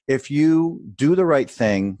If you do the right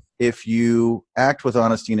thing, if you act with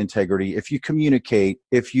honesty and integrity, if you communicate,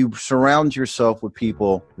 if you surround yourself with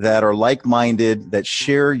people that are like-minded, that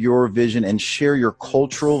share your vision and share your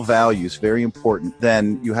cultural values, very important,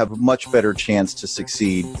 then you have a much better chance to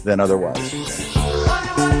succeed than otherwise.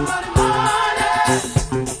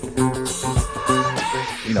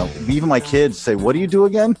 Even my kids say, "What do you do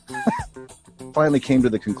again?" Finally came to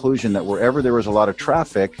the conclusion that wherever there was a lot of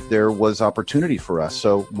traffic, there was opportunity for us.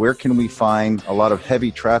 So where can we find a lot of heavy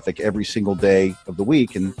traffic every single day of the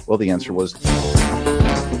week? And well, the answer was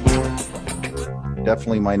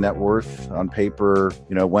definitely my net worth on paper,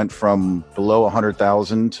 went from below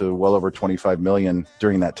 100,000 to well over 25 million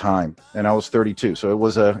during that time. And I was 32. So it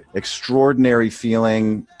was a extraordinary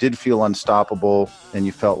feeling, did feel unstoppable, and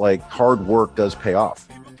you felt like hard work does pay off.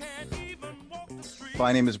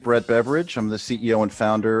 My name is Brett Beveridge. I'm the CEO and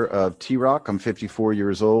founder of T-Rock. I'm 54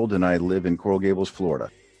 years old and I live in Coral Gables, Florida.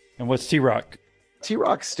 And what's T-Rock?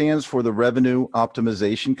 T-Rock stands for the Revenue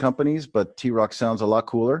Optimization Companies, but T-Rock sounds a lot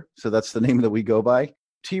cooler. So that's the name that we go by.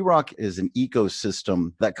 T-Rock is an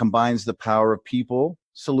ecosystem that combines the power of people,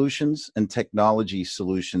 solutions, and technology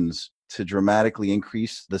solutions to dramatically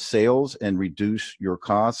increase the sales and reduce your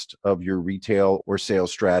cost of your retail or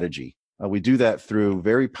sales strategy. We do that through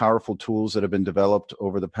very powerful tools that have been developed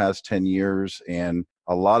over the past 10 years and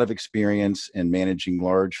a lot of experience in managing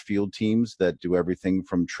large field teams that do everything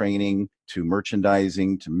from training to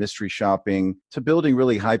merchandising to mystery shopping to building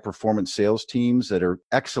really high performance sales teams that are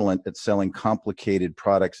excellent at selling complicated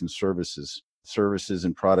products and services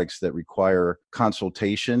and products that require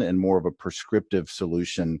consultation and more of a prescriptive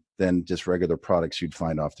solution than just regular products you'd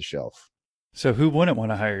find off the shelf. So who wouldn't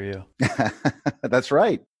want to hire you? That's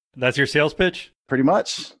right. That's your sales pitch? Pretty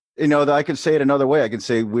much. I could say it another way. I could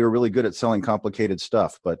say we're really good at selling complicated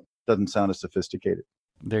stuff, but it doesn't sound as sophisticated.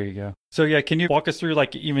 There you go. So yeah, can you walk us through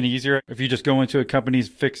even easier if you just go into a company,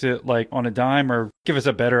 fix it on a dime, or give us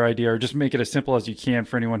a better idea, or just make it as simple as you can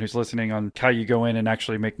for anyone who's listening on how you go in and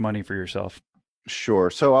actually make money for yourself? Sure.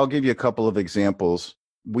 So I'll give you a couple of examples.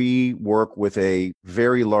 We work with a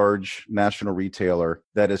very large national retailer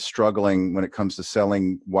that is struggling when it comes to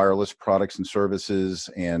selling wireless products and services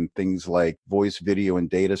and things like voice, video,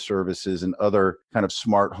 and data services and other kind of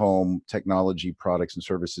smart home technology products and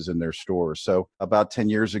services in their stores. So about 10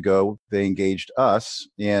 years ago, they engaged us,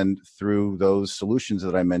 and through those solutions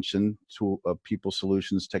that I mentioned, people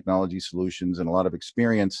solutions, technology solutions, and a lot of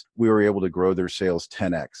experience, we were able to grow their sales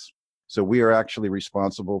 10x. So we are actually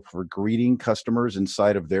responsible for greeting customers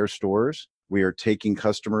inside of their stores. We are taking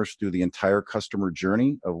customers through the entire customer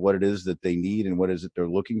journey of what it is that they need and what it is that they're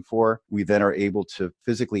looking for. We then are able to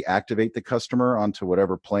physically activate the customer onto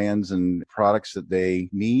whatever plans and products that they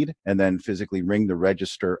need, and then physically ring the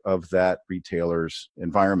register of that retailer's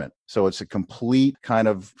environment. So it's a complete kind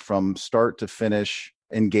of from start to finish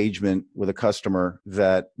engagement with a customer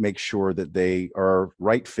that makes sure that they are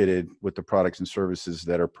right fitted with the products and services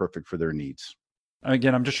that are perfect for their needs.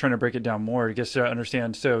 Again, I'm just trying to break it down more, I guess, to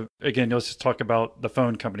understand. So again, let's just talk about the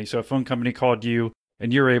phone company. So a phone company called you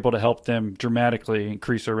and you're able to help them dramatically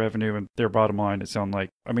increase their revenue and their bottom line, it sounds like.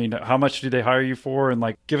 How much do they hire you for? And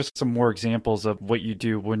give us some more examples of what you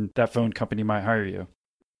do when that phone company might hire you.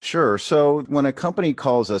 Sure. So when a company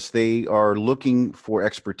calls us, they are looking for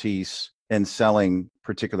expertise in selling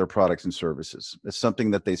particular products and services. It's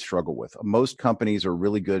something that they struggle with. Most companies are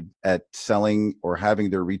really good at selling or having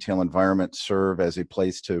their retail environment serve as a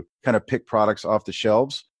place to kind of pick products off the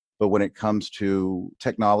shelves. But when it comes to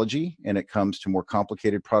technology and it comes to more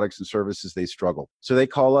complicated products and services, they struggle. So they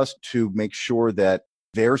call us to make sure that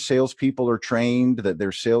their salespeople are trained, that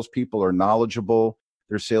their salespeople are knowledgeable,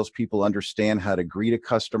 their salespeople understand how to greet a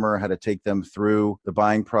customer, how to take them through the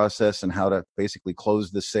buying process, and how to basically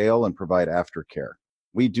close the sale and provide aftercare.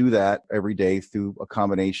 We do that every day through a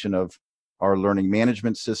combination of our learning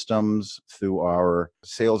management systems, through our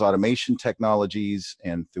sales automation technologies,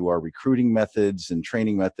 and through our recruiting methods and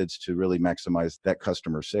training methods to really maximize that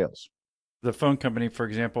customer sales. The phone company, for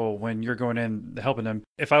example, when you're going in helping them,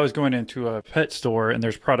 if I was going into a pet store and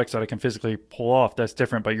there's products that I can physically pull off, that's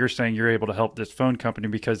different. But you're saying you're able to help this phone company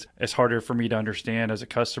because it's harder for me to understand as a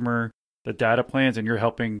customer the data plans, and you're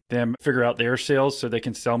helping them figure out their sales so they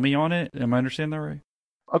can sell me on it. Am I understanding that right?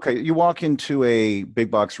 Okay, you walk into a big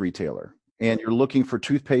box retailer and you're looking for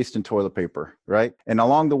toothpaste and toilet paper, right? And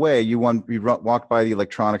along the way, walked by the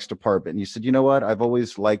electronics department and you said, you know what? I've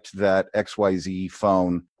always liked that XYZ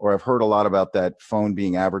phone, or I've heard a lot about that phone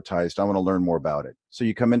being advertised. I want to learn more about it. So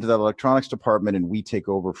you come into that electronics department and we take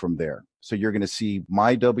over from there. So you're going to see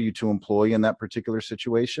my W-2 employee in that particular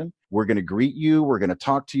situation. We're going to greet you. We're going to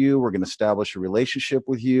talk to you. We're going to establish a relationship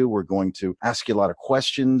with you. We're going to ask you a lot of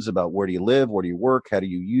questions about where do you live? Where do you work? How do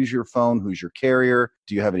you use your phone? Who's your carrier?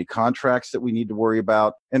 Do you have any contracts that we need to worry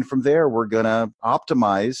about? And from there, we're going to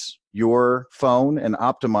optimize your phone and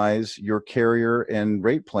optimize your carrier and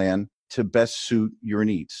rate plan to best suit your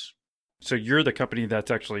needs. So you're the company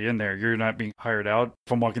that's actually in there. You're not being hired out.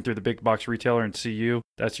 If I'm walking through the big box retailer and see you,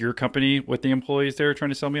 that's your company with the employees there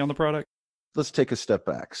trying to sell me on the product? Let's take a step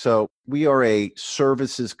back. So we are a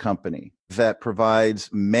services company that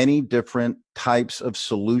provides many different types of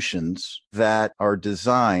solutions that are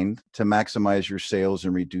designed to maximize your sales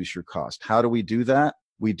and reduce your cost. How do we do that?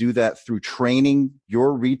 We do that through training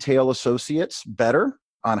your retail associates better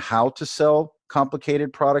on how to sell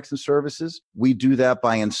complicated products and services. We do that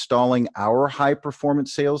by installing our high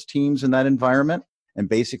performance sales teams in that environment and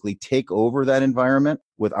basically take over that environment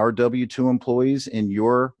with our W-2 employees in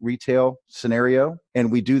your retail scenario.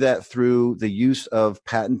 And we do that through the use of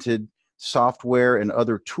patented software and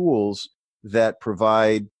other tools that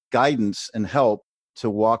provide guidance and help to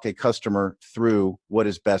walk a customer through what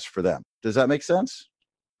is best for them. Does that make sense?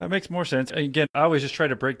 That makes more sense. Again, I always just try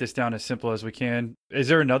to break this down as simple as we can. Is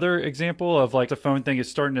there another example of like the phone thing is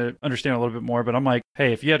starting to understand a little bit more, but I'm like,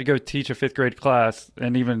 hey, if you had to go teach a 5th grade class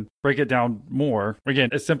and even break it down more, again,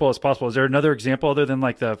 as simple as possible, is there another example other than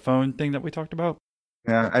like the phone thing that we talked about?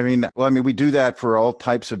 Yeah, we do that for all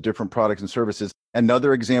types of different products and services.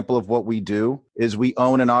 Another example of what we do is we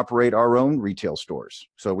own and operate our own retail stores.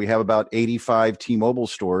 So we have about 85 T-Mobile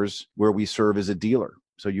stores where we serve as a dealer.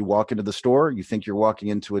 So you walk into the store, you think you're walking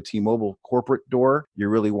into a T-Mobile corporate door. You're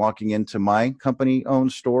really walking into my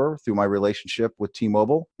company-owned store through my relationship with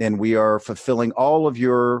T-Mobile. And we are fulfilling all of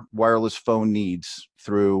your wireless phone needs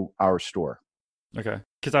through our store. Okay.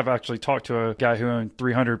 Because I've actually talked to a guy who owned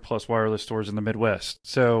 300 plus wireless stores in the Midwest.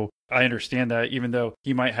 So I understand that even though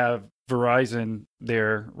he might have Verizon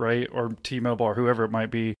there, right? Or T-Mobile or whoever it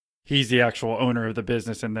might be, he's the actual owner of the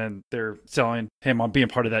business. And then they're selling him on being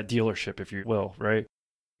part of that dealership, if you will, right?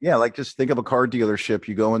 Yeah, like just think of a car dealership.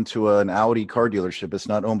 You go into an Audi car dealership. It's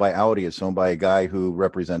not owned by Audi. It's owned by a guy who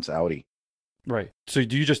represents Audi. Right. So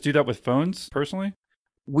do you just do that with phones personally?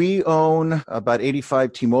 We own about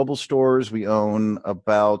 85 T-Mobile stores. We own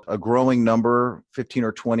about a growing number, 15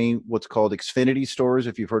 or 20, what's called Xfinity stores,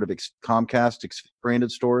 if you've heard of Comcast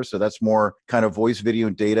branded stores. So that's more kind of voice, video,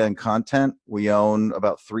 and data and content. We own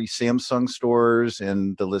about 3 Samsung stores,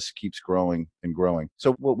 and the list keeps growing and growing.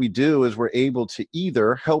 So what we do is we're able to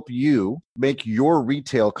either help you make your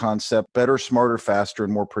retail concept better, smarter, faster,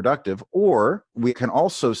 and more productive, or we can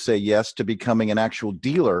also say yes to becoming an actual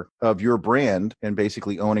dealer of your brand and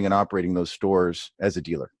basically owning and operating those stores as a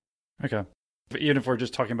dealer. Okay. But even if we're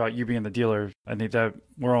just talking about you being the dealer, I think that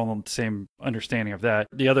we're all on the same understanding of that.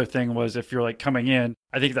 The other thing was if you're like coming in,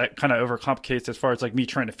 I think that kind of overcomplicates as far as like me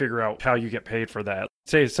trying to figure out how you get paid for that.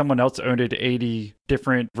 Say someone else owned 80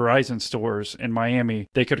 different Verizon stores in Miami,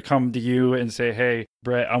 they could come to you and say, hey,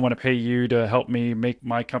 Brett, I want to pay you to help me make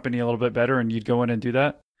my company a little bit better. And you'd go in and do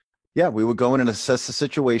that? Yeah, we would go in and assess the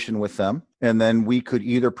situation with them. And then we could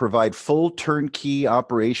either provide full turnkey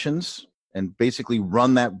operations and basically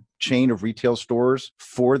run that chain of retail stores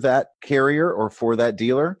for that carrier or for that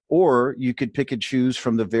dealer, or you could pick and choose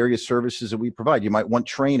from the various services that we provide. You might want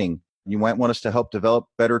training. You might want us to help develop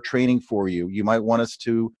better training for you. You might want us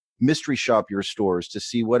to mystery shop your stores to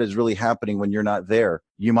see what is really happening when you're not there.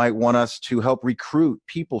 You might want us to help recruit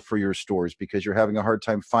people for your stores because you're having a hard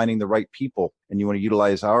time finding the right people and you want to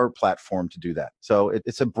utilize our platform to do that. So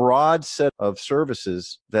it's a broad set of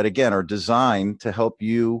services that, again, are designed to help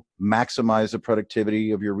you maximize the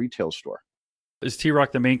productivity of your retail store. Is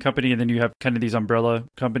T-Rock the main company, and then you have kind of these umbrella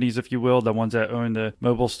companies, if you will, the ones that own the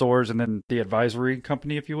mobile stores, and then the advisory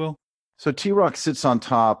company, if you will? So T-Rock sits on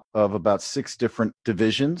top of about 6 different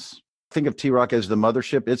divisions. Think of T-Rock as the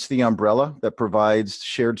mothership. It's the umbrella that provides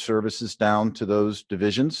shared services down to those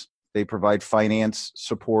divisions. They provide finance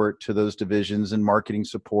support to those divisions and marketing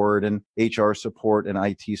support and HR support and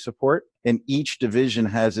IT support. And each division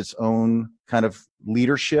has its own kind of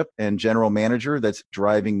leadership and general manager that's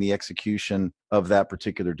driving the execution of that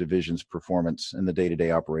particular division's performance and the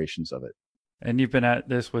day-to-day operations of it. And you've been at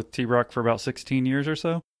this with T-Rock for about 16 years or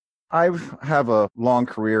so? I have a long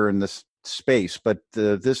career in this space, but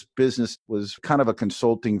this business was kind of a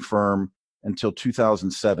consulting firm until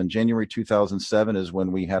 2007. January 2007 is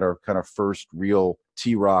when we had our kind of first real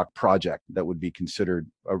T-Rock project that would be considered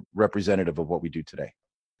a representative of what we do today.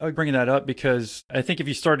 I was bringing that up because I think if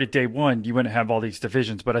you started day one, you wouldn't have all these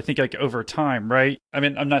divisions. But I think like over time, right? I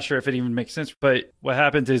mean, I'm not sure if it even makes sense, but what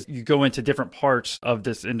happens is you go into different parts of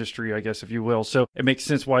this industry, I guess, if you will. So it makes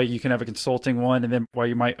sense why you can have a consulting one and then why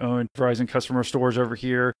you might own Verizon customer stores over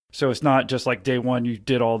here. So it's not just like day one, you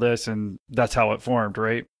did all this and that's how it formed,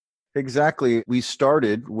 right? Exactly. We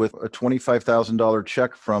started with a $25,000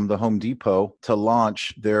 check from the Home Depot to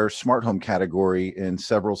launch their smart home category in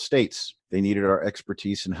several states. They needed our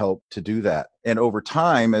expertise and help to do that. And over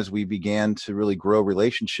time, as we began to really grow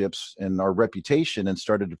relationships and our reputation and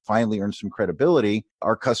started to finally earn some credibility,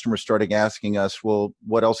 our customers started asking us, well,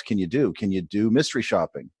 what else can you do? Can you do mystery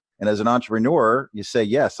shopping? And as an entrepreneur, you say,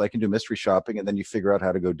 yes, I can do mystery shopping, and then you figure out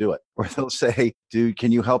how to go do it. Or they'll say, dude,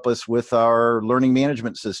 can you help us with our learning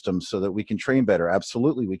management system so that we can train better?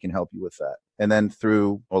 Absolutely, we can help you with that. And then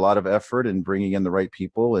through a lot of effort and bringing in the right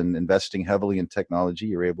people and investing heavily in technology,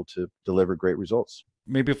 you're able to deliver great results.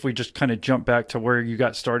 Maybe if we just kind of jump back to where you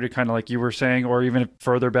got started, kind of like you were saying, or even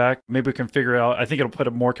further back, maybe we can figure out, I think it'll put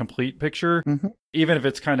a more complete picture. Mm-hmm. Even if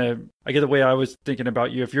it's kind of, I get the way I was thinking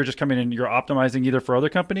about you, if you're just coming in, you're optimizing either for other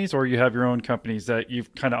companies or you have your own companies that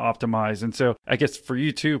you've kind of optimized. And so I guess for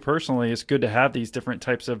you too, personally, it's good to have these different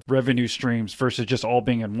types of revenue streams versus just all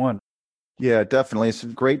being in one. Yeah, definitely. It's a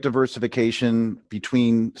great diversification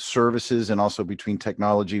between services and also between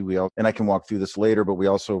technology. And I can walk through this later, but we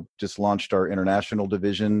also just launched our international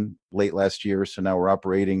division late last year. So now we're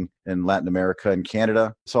operating in Latin America and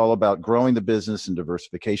Canada. It's all about growing the business and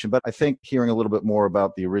diversification. But I think hearing a little bit more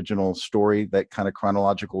about the original story, that kind of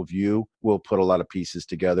chronological view, will put a lot of pieces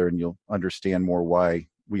together and you'll understand more why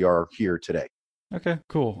we are here today. Okay,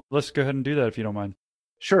 cool. Let's go ahead and do that if you don't mind.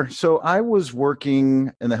 Sure. So I was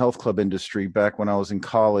working in the health club industry back when I was in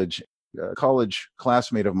college. A college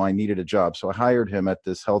classmate of mine needed a job. So I hired him at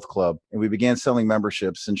this health club and we began selling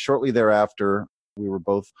memberships. And shortly thereafter, we were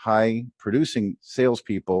both high producing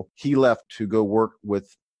salespeople. He left to go work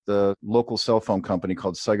with the local cell phone company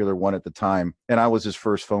called Cellular One at the time. And I was his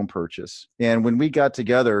first phone purchase. And when we got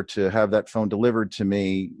together to have that phone delivered to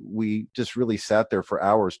me, we just really sat there for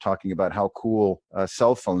hours talking about how cool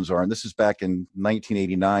cell phones are. And this is back in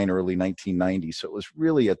 1989, early 1990. So it was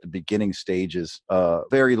really at the beginning stages,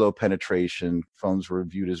 very low penetration. Phones were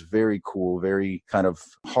viewed as very cool, very kind of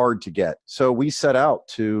hard to get. So we set out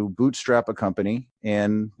to bootstrap a company.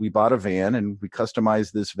 And we bought a van and we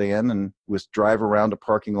customized this van and was drive around to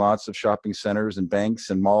parking lots of shopping centers and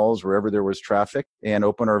banks and malls, wherever there was traffic, and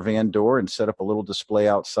open our van door and set up a little display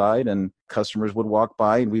outside, and customers would walk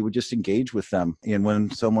by and we would just engage with them. And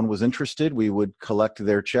when someone was interested, we would collect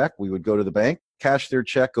their check. We would go to the bank, cash their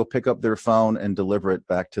check, go pick up their phone and deliver it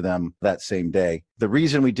back to them that same day. The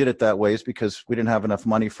reason we did it that way is because we didn't have enough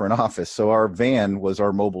money for an office. So our van was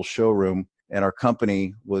our mobile showroom. And our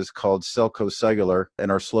company was called Cellco Cellular,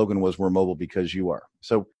 and our slogan was, "We're mobile because you are."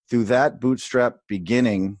 So through that bootstrap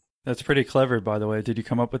beginning. That's pretty clever, by the way. Did you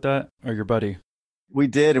come up with that or your buddy? We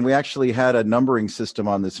did, and we actually had a numbering system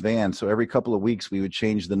on this van. So every couple of weeks, we would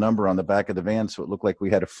change the number on the back of the van so it looked like we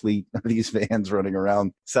had a fleet of these vans running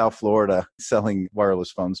around South Florida selling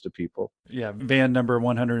wireless phones to people. Yeah, van number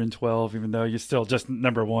 112, even though you still just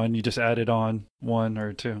number one, you just added on one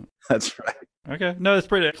or two. That's right. Okay. No, it's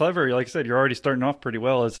pretty clever. Like I said, you're already starting off pretty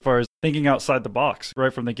well as far as thinking outside the box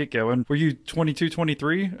right from the get-go. And were you 22,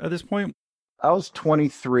 23 at this point? I was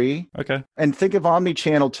 23. Okay. And think of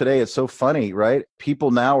omnichannel today. It's so funny, right?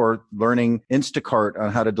 People now are learning Instacart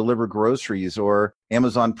on how to deliver groceries or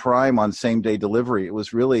Amazon Prime on same-day delivery. It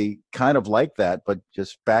was really kind of like that, but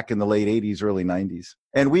just back in the late 80s, early 90s.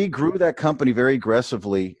 And we grew that company very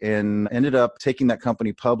aggressively and ended up taking that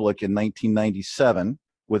company public in 1997.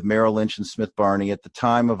 With Merrill Lynch and Smith Barney. At the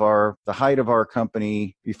time of the height of our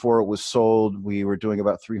company, before it was sold, we were doing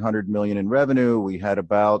about $300 million in revenue. We had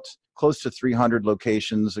about close to 300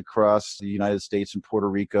 locations across the United States and Puerto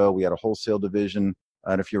Rico. We had a wholesale division.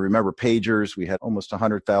 And if you remember pagers, we had almost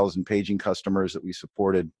 100,000 paging customers that we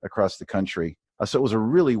supported across the country. So it was a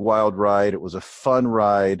really wild ride. It was a fun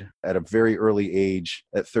ride at a very early age.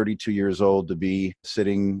 At 32 years old, to be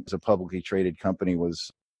sitting as a publicly traded company was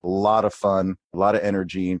a lot of fun, a lot of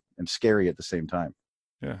energy, and scary at the same time.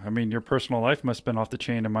 Yeah. I mean, your personal life must have been off the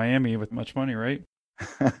chain in Miami with much money, right?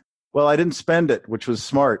 Well, I didn't spend it, which was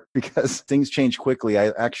smart because things changed quickly. I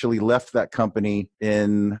actually left that company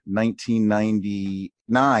in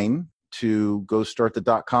 1999 to go start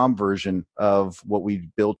the .com version of what we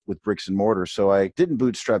built with bricks and mortar. So I didn't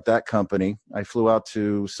bootstrap that company. I flew out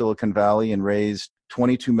to Silicon Valley and raised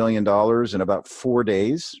 $22 million in about 4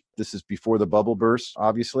 days. This is before the bubble burst,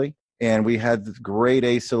 obviously. And we had grade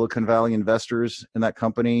A Silicon Valley investors in that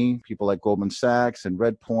company, people like Goldman Sachs and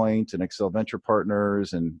Redpoint and Excel Venture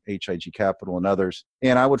Partners and HIG Capital and others.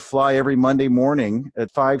 And I would fly every Monday morning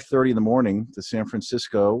at 5:30 in the morning to San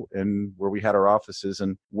Francisco, and where we had our offices,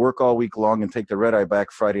 and work all week long and take the red eye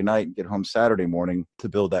back Friday night and get home Saturday morning to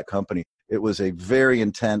build that company. It was a very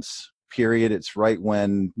intense period. It's right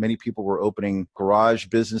when many people were opening garage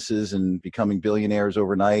businesses and becoming billionaires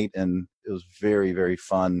overnight. And it was very, very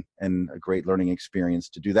fun and a great learning experience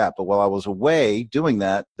to do that. But while I was away doing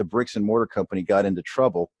that, the bricks and mortar company got into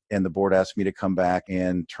trouble, and the board asked me to come back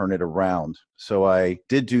and turn it around. So I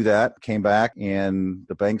did do that, came back, and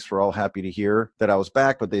the banks were all happy to hear that I was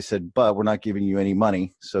back, but they said, but we're not giving you any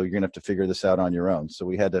money, so you're going to have to figure this out on your own. So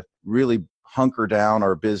we had to really hunker down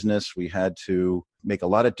our business. We had to make a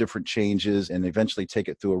lot of different changes and eventually take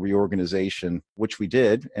it through a reorganization, which we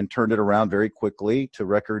did, and turned it around very quickly to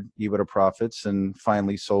record EBITDA profits, and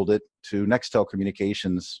finally sold it to Nextel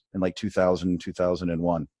Communications in like 2000,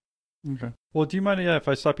 2001. Okay. Well, do you mind if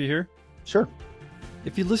I stop you here? Sure.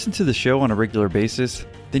 If you listen to the show on a regular basis,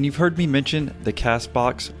 then you've heard me mention the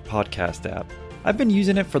CastBox podcast app. I've been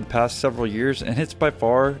using it for the past several years, and it's by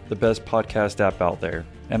far the best podcast app out there.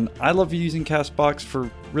 And I love using CastBox for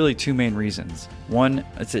really two main reasons. One,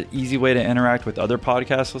 it's an easy way to interact with other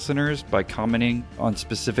podcast listeners by commenting on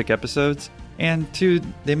specific episodes. And two,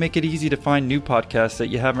 they make it easy to find new podcasts that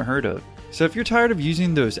you haven't heard of. So if you're tired of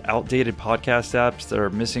using those outdated podcast apps that are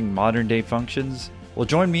missing modern day functions, well,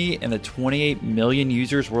 join me and the 28 million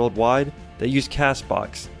users worldwide that use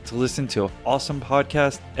CastBox to listen to an awesome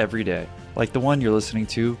podcast every day, like the one you're listening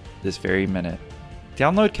to this very minute.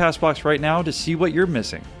 Download CastBox right now to see what you're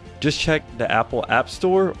missing. Just check the Apple App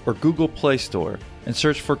Store or Google Play Store and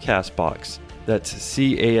search for CastBox. That's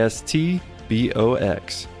CASTBOX.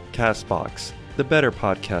 CastBox, the better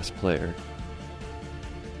podcast player.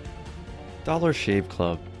 Dollar Shave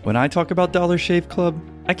Club. When I talk about Dollar Shave Club,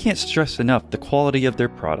 I can't stress enough the quality of their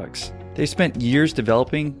products. They spent years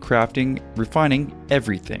developing, crafting, refining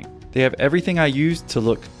everything. They have everything I use to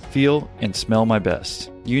look, feel, and smell my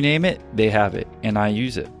best. You name it, they have it, and I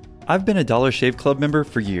use it. I've been a Dollar Shave Club member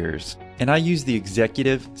for years, and I use the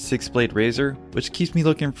Executive 6-blade razor, which keeps me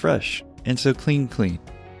looking fresh and so clean.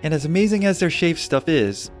 And as amazing as their shave stuff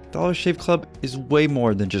is, Dollar Shave Club is way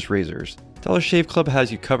more than just razors. Dollar Shave Club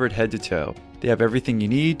has you covered head to toe. They have everything you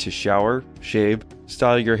need to shower, shave,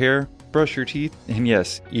 style your hair, brush your teeth, and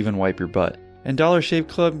yes, even wipe your butt. And Dollar Shave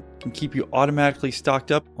Club can keep you automatically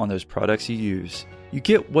stocked up on those products you use. You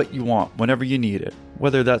get what you want whenever you need it,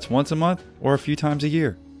 whether that's once a month or a few times a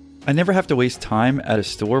year. I never have to waste time at a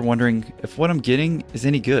store wondering if what I'm getting is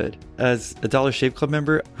any good. As a Dollar Shave Club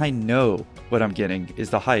member, I know what I'm getting is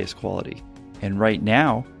the highest quality. And right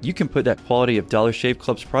now, you can put that quality of Dollar Shave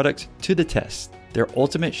Club's products to the test. Their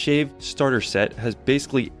Ultimate Shave Starter Set has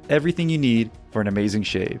basically everything you need for an amazing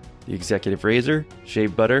shave. The Executive Razor,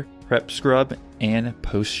 Shave Butter, Prep Scrub, and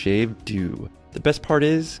Post Shave Dew. The best part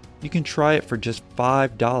is, you can try it for just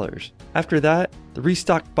 $5. After that, the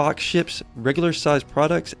restocked box ships regular sized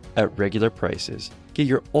products at regular prices. Get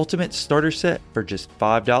your Ultimate Starter Set for just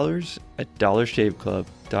 $5 at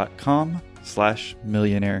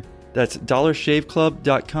dollarshaveclub.com/millionaire. That's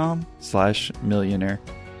dollarshaveclub.com/millionaire.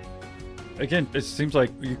 Again, it seems like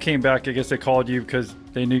you came back. I guess they called you because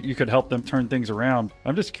they knew you could help them turn things around.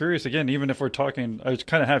 I'm just curious, again, even if we're talking, I was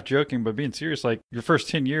kind of half joking, but being serious, like your first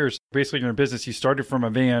 10 years, basically in your business, you started from a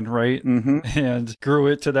van, right? Mm-hmm. And grew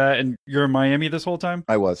it to that. And you're in Miami this whole time?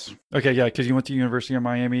 I was. Okay, yeah, because you went to University of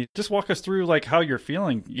Miami. Just walk us through like how you're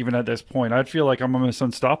feeling even at this point. I'd feel like I'm almost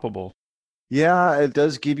unstoppable. Yeah, it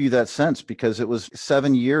does give you that sense, because it was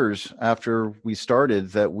 7 years after we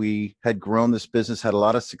started that we had grown this business, had a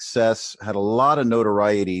lot of success, had a lot of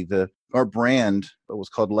notoriety. Our brand, it was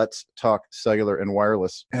called Let's Talk Cellular and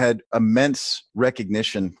Wireless, had immense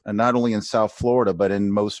recognition, and not only in South Florida, but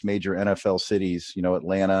in most major NFL cities,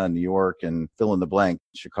 Atlanta and New York and fill in the blank,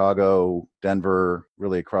 Chicago, Denver,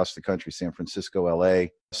 really across the country, San Francisco, LA.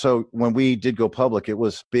 So when we did go public, it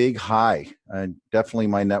was big, high. And definitely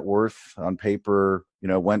my net worth on paper,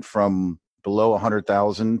 went from below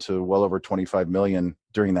 100,000 to well over 25 million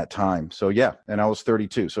during that time. So yeah, and I was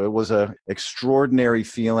 32. So it was a extraordinary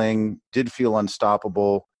feeling, did feel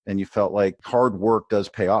unstoppable. And you felt like hard work does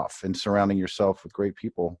pay off, and surrounding yourself with great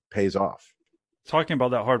people pays off. Talking about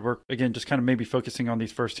that hard work, again, just kind of maybe focusing on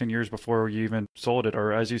these first 10 years before you even sold it,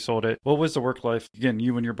 or as you sold it, what was the work life? Again,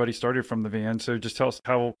 you and your buddy started from the van. So just tell us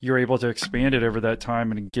how you're able to expand it over that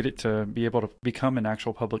time and get it to be able to become an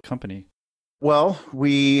actual public company. Well,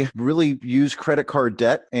 we really used credit card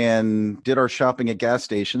debt and did our shopping at gas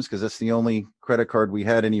stations because that's the only credit card we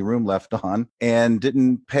had any room left on, and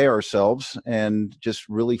didn't pay ourselves, and just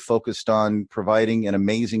really focused on providing an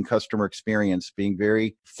amazing customer experience, being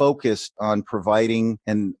very focused on providing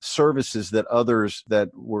and services that others that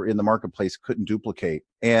were in the marketplace couldn't duplicate.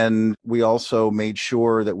 And we also made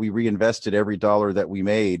sure that we reinvested every dollar that we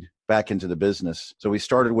made back into the business. So we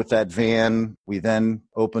started with that van. We then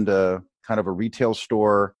opened a kind of a retail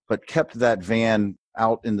store, but kept that van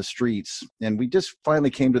out in the streets. And we just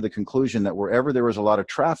finally came to the conclusion that wherever there was a lot of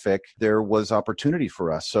traffic, there was opportunity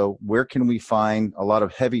for us. So where can we find a lot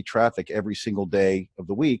of heavy traffic every single day of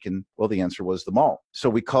the week? And well, the answer was the mall. So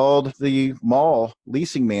we called the mall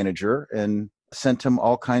leasing manager and sent him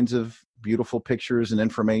all kinds of beautiful pictures and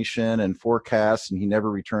information and forecasts, and he never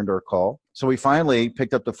returned our call. So we finally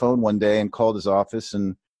picked up the phone one day and called his office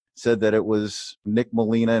and said that it was Nick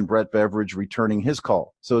Molina and Brett Beveridge returning his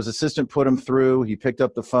call. So his assistant put him through. He picked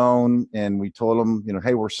up the phone and we told him,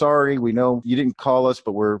 hey, we're sorry. We know you didn't call us,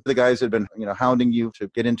 but we're the guys that have been, hounding you to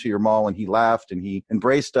get into your mall. And he laughed and he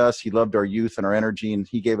embraced us. He loved our youth and our energy. And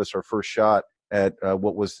he gave us our first shot at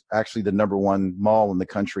what was actually the number one mall in the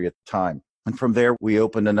country at the time. And from there, we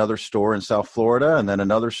opened another store in South Florida and then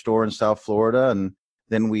another store in South Florida. And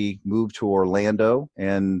then we moved to Orlando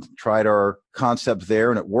and tried our concept there,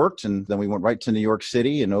 and it worked. And then we went right to New York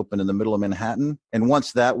City and opened in the middle of Manhattan. And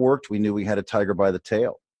once that worked, we knew we had a tiger by the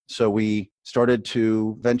tail. So we started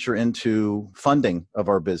to venture into funding of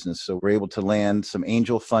our business. So we're able to land some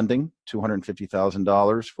angel funding,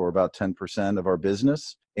 $250,000 for about 10% of our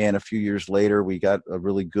business. And a few years later, we got a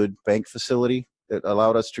really good bank facility that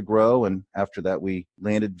allowed us to grow. And after that, we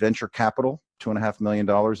landed venture capital, $2.5 million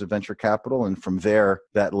of venture capital. And from there,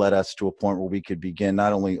 that led us to a point where we could begin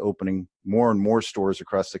not only opening more and more stores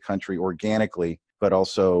across the country organically, but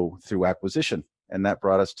also through acquisition. And that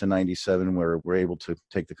brought us to 97, where we're able to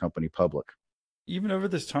take the company public. Even over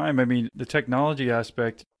this time, I mean, the technology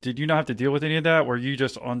aspect, did you not have to deal with any of that? Were you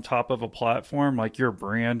just on top of a platform like your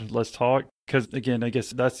brand, Let's Talk? Because again, I guess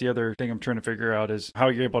that's the other thing I'm trying to figure out is how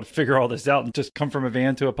you're able to figure all this out and just come from a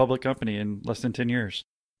van to a public company in less than 10 years.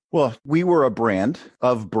 Well, we were a brand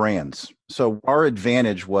of brands. So our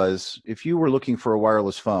advantage was if you were looking for a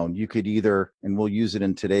wireless phone, you could either, and we'll use it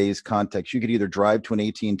in today's context, you could either drive to an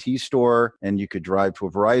AT&T store and you could drive to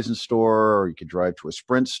a Verizon store, or you could drive to a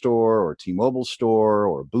Sprint store or a T-Mobile store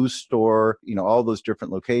or a Boost store, all those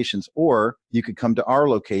different locations, or you could come to our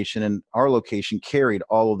location and our location carried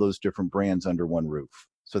all of those different brands under one roof.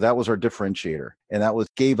 So that was our differentiator. And that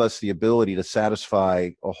gave us the ability to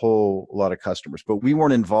satisfy a whole lot of customers. But we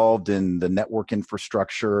weren't involved in the network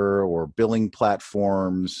infrastructure or billing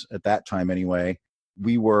platforms at that time anyway.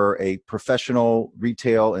 We were a professional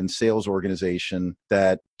retail and sales organization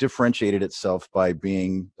that differentiated itself by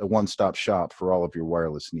being a one-stop shop for all of your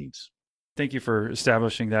wireless needs. Thank you for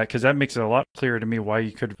establishing that, because that makes it a lot clearer to me why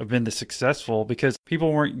you could have been this successful, because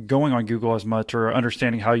people weren't going on Google as much or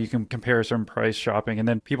understanding how you can compare some price shopping. And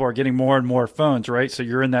then people are getting more and more phones, right? So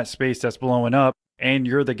you're in that space that's blowing up and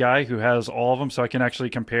you're the guy who has all of them. So I can actually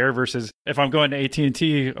compare versus if I'm going to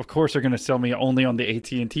AT&T, of course, they're going to sell me only on the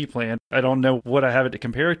AT&T plan. I don't know what I have it to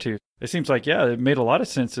compare it to. It seems like, yeah, it made a lot of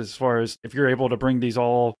sense as far as if you're able to bring these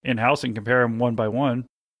all in-house and compare them one by one.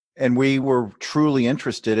 And we were truly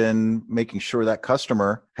interested in making sure that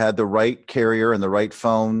customer had the right carrier and the right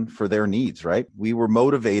phone for their needs, right? We were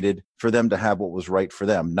motivated for them to have what was right for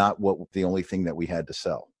them, not what the only thing that we had to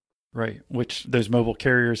sell. Right. Which those mobile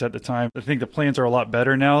carriers at the time, I think the plans are a lot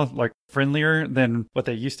better now, like friendlier than what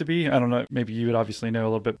they used to be. I don't know. Maybe you would obviously know a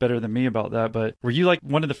little bit better than me about that. But were you like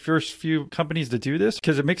one of the first few companies to do this?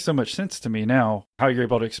 Because it makes so much sense to me now how you're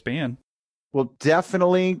able to expand. Well,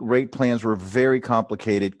 definitely rate plans were very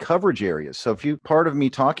complicated coverage areas. So part of me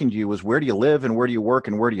talking to you was where do you live and where do you work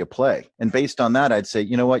and where do you play? And based on that, I'd say,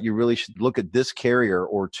 you know what, you really should look at this carrier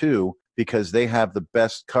or two because they have the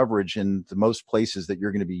best coverage in the most places that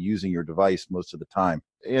you're going to be using your device most of the time.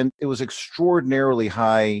 And it was extraordinarily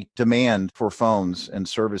high demand for phones and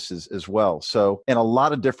services as well. So, and a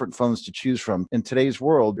lot of different phones to choose from. In today's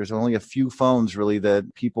world, there's only a few phones really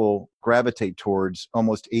that people gravitate towards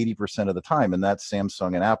almost 80% of the time. And that's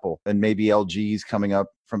Samsung and Apple, and maybe LG's coming up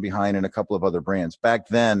from behind and a couple of other brands. Back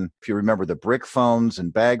then, if you remember the brick phones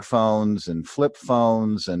and bag phones and flip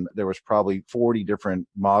phones, and there was probably 40 different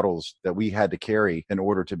models that we had to carry in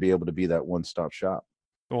order to be able to be that one-stop shop.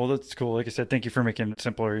 Well, that's cool. Like I said, thank you for making it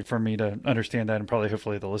simpler for me to understand that and probably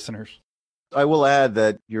hopefully the listeners. I will add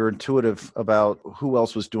that you're intuitive about who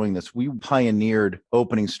else was doing this. We pioneered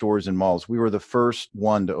opening stores in malls. We were the first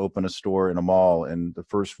one to open a store in a mall and the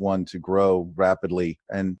first one to grow rapidly.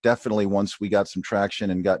 And definitely once we got some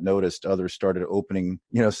traction and got noticed, others started opening,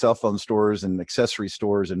 cell phone stores and accessory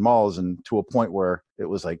stores in malls, and to a point where it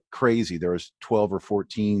was like crazy. There was 12 or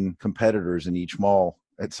 14 competitors in each mall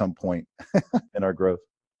at some point in our growth.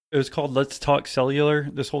 It was called Let's Talk Cellular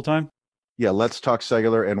this whole time? Yeah, Let's Talk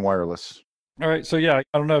Cellular and Wireless. All right. So, yeah,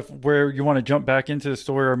 I don't know where you want to jump back into the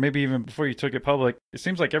story or maybe even before you took it public. It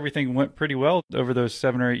seems like everything went pretty well over those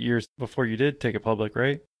 7 or 8 years before you did take it public,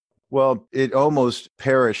 right? Well, it almost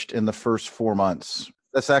perished in the first 4 months.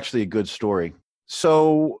 That's actually a good story.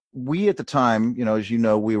 So we at the time, as you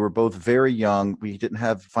know, we were both very young. We didn't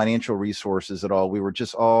have financial resources at all. We were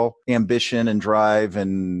just all ambition and drive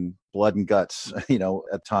and blood and guts,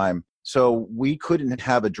 at time. So we couldn't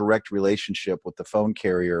have a direct relationship with the phone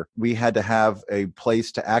carrier. We had to have a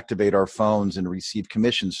place to activate our phones and receive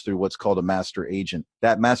commissions through what's called a master agent.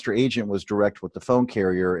 That master agent was direct with the phone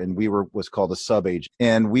carrier, and we were what's called a sub agent.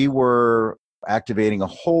 And we were activating a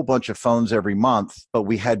whole bunch of phones every month, but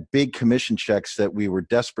we had big commission checks that we were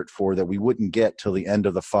desperate for that we wouldn't get till the end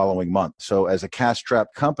of the following month. So as a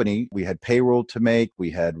cash-strapped company, we had payroll to make,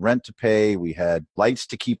 we had rent to pay, we had lights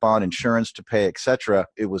to keep on, insurance to pay, etc.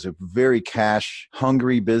 It was a very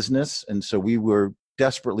cash-hungry business, and so we were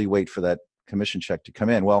desperately wait for that commission check to come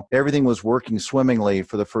in. Well, everything was working swimmingly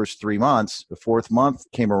for the first 3 months. The fourth month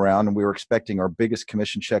came around and we were expecting our biggest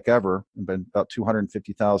commission check ever, about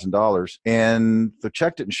 $250,000. And the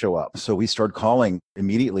check didn't show up. So we started calling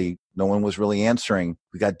immediately. No one was really answering.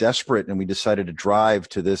 We got desperate and we decided to drive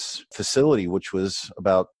to this facility, which was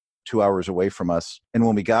about 2 hours away from us. And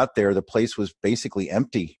when we got there, the place was basically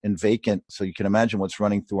empty and vacant. So you can imagine what's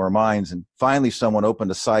running through our minds. And finally, someone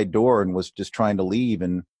opened a side door and was just trying to leave.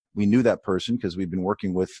 And we knew that person because we'd been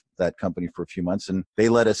working with that company for a few months, and they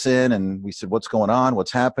let us in and we said, what's going on?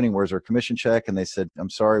 What's happening? Where's our commission check? And they said, I'm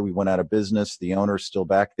sorry, we went out of business. The owner's still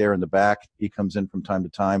back there in the back. He comes in from time to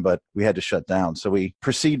time, but we had to shut down. So we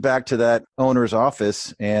proceed back to that owner's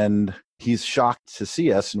office and he's shocked to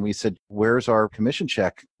see us. And we said, where's our commission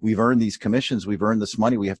check? We've earned these commissions. We've earned this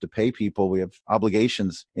money. We have to pay people. We have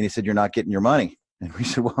obligations. And he said, you're not getting your money. And we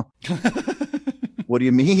said, well, what do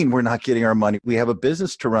you mean we're not getting our money? We have a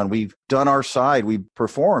business to run. We've done our side. We've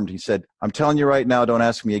performed. He said, I'm telling you right now, don't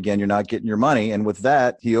ask me again. You're not getting your money. And with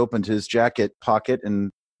that, he opened his jacket pocket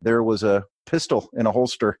and there was a pistol in a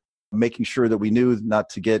holster, making sure that we knew not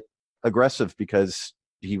to get aggressive because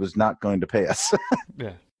he was not going to pay us.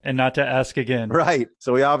 Yeah. And not to ask again. Right.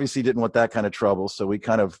 So we obviously didn't want that kind of trouble. So we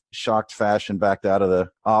kind of shocked fashion backed out of the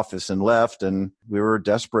office and left. And we were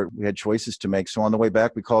desperate. We had choices to make. So on the way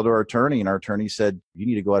back, we called our attorney and our attorney said, you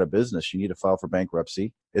need to go out of business. You need to file for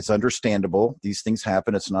bankruptcy. It's understandable. These things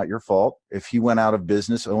happen. It's not your fault. If he went out of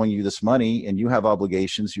business owing you this money and you have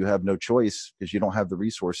obligations, you have no choice because you don't have the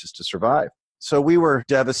resources to survive. So we were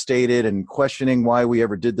devastated and questioning why we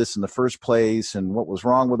ever did this in the first place and what was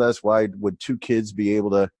wrong with us. Why would two kids be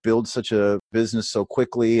able to build such a business so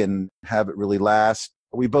quickly and have it really last?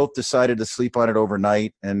 We both decided to sleep on it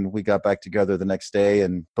overnight and we got back together the next day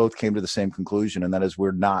and both came to the same conclusion. And that is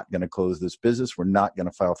we're not going to close this business. We're not going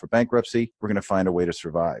to file for bankruptcy. We're going to find a way to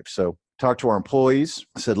survive. So talked to our employees,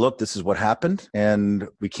 said, look, this is what happened and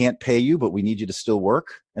we can't pay you, but we need you to still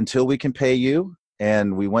work until we can pay you.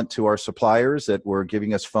 And we went to our suppliers that were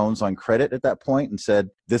giving us phones on credit at that point and said,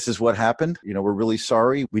 this is what happened. We're really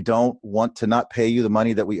sorry. We don't want to not pay you the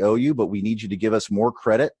money that we owe you, but we need you to give us more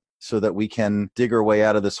credit so that we can dig our way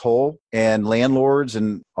out of this hole. And landlords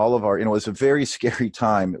and all of our, it was a very scary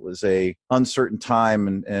time. It was a uncertain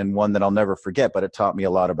time and one that I'll never forget, but it taught me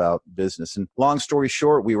a lot about business. And long story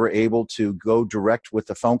short, we were able to go direct with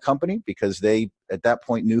the phone company because they, at that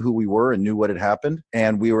point, knew who we were and knew what had happened.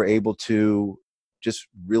 And we were able to just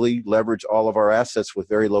really leverage all of our assets with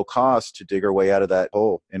very low cost to dig our way out of that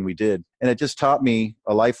hole. And we did. And it just taught me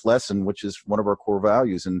a life lesson, which is one of our core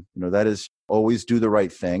values. And, that is always do the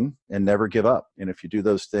right thing and never give up. And if you do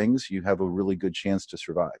those things, you have a really good chance to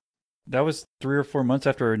survive. That was 3 or 4 months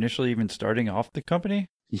after initially even starting off the company?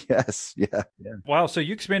 Yes. Yeah. Wow. So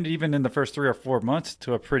you expanded even in the first 3 or 4 months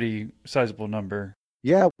to a pretty sizable number.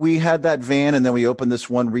 Yeah, we had that van and then we opened this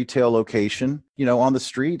one retail location. On the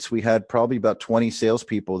streets, we had probably about 20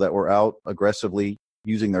 salespeople that were out aggressively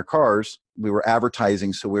using their cars. We were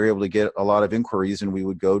advertising, so we were able to get a lot of inquiries and we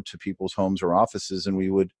would go to people's homes or offices and we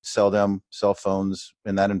would sell them cell phones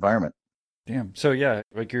in that environment. Damn. So yeah,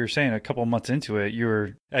 like you were saying, a couple of months into it,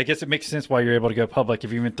 I guess it makes sense why you're able to go public.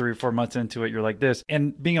 If even 3 or 4 months into it, you're like this.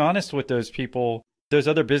 And being honest with those people, those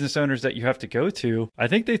other business owners that you have to go to, I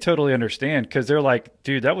think they totally understand because they're like,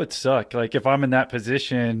 dude, that would suck. Like if I'm in that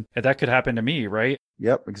position, that could happen to me, right?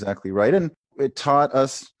 Yep, exactly right. And it taught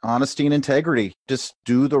us honesty and integrity. Just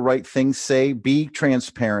do the right thing, be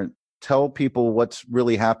transparent, tell people what's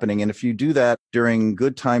really happening. And if you do that during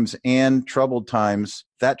good times and troubled times,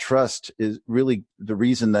 that trust is really the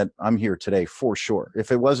reason that I'm here today, for sure.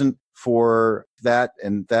 If it wasn't for that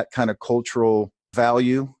and that kind of cultural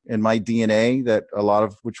value in my DNA, that a lot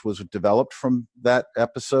of which was developed from that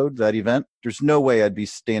episode, that event, there's no way I'd be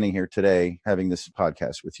standing here today having this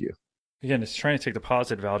podcast with you. Again, it's trying to take the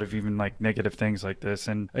positive out of even like negative things like this.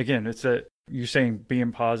 And again, it's that you're saying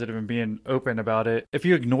being positive and being open about it. If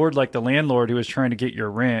you ignored like the landlord who was trying to get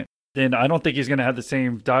your rent, then I don't think he's going to have the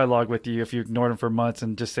same dialogue with you if you ignored him for months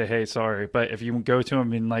and just say, hey, sorry. But if you go to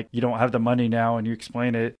him and like you don't have the money now and you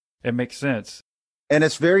explain it, it makes sense. And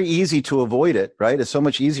it's very easy to avoid it, right? It's so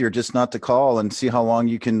much easier just not to call and see how long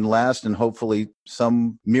you can last, and hopefully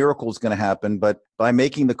some miracle is going to happen. But by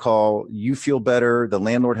making the call, you feel better. The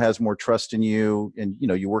landlord has more trust in you, and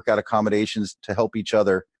you work out accommodations to help each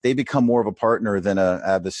other. They become more of a partner than an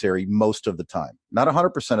adversary most of the time. Not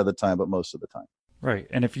 100% of the time, but most of the time. Right.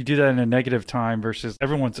 And if you do that in a negative time versus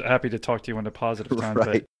everyone's happy to talk to you in a positive time.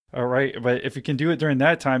 Right. All right. But if you can do it during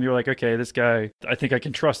that time, you're like, okay, this guy, I think I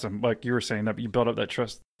can trust him. Like you were saying, that you build up that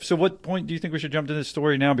trust. So what point do you think we should jump to this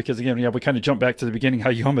story now? Because again, we kind of jumped back to the beginning, how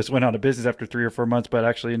you almost went out of business after 3 or 4 months, but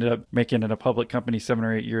actually ended up making it a public company 7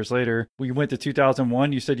 or 8 years later. We went to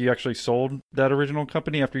 2001. You said you actually sold that original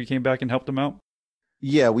company after you came back and helped them out?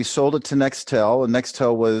 Yeah, we sold it to Nextel, and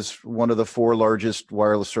Nextel was one of the 4 largest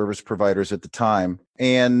wireless service providers at the time.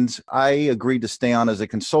 And I agreed to stay on as a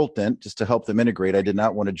consultant just to help them integrate. I did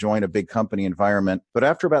not want to join a big company environment. But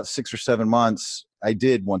after about 6 or 7 months, I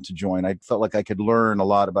did want to join. I felt like I could learn a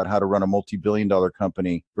lot about how to run a multi-billion-dollar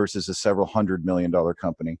company versus a several $100 million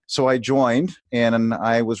company. So I joined, and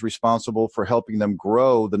I was responsible for helping them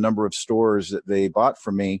grow the number of stores that they bought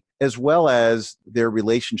from me, as well as their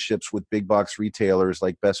relationships with big box retailers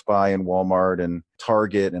like Best Buy and Walmart and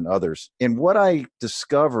Target and others. And what I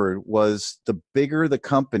discovered was the bigger the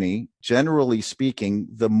company, generally speaking,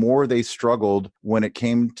 the more they struggled when it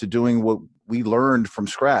came to doing what we learned from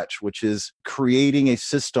scratch, which is creating a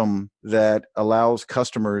system that allows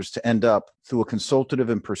customers to end up through a consultative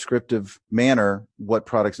and prescriptive manner what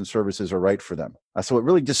products and services are right for them. So it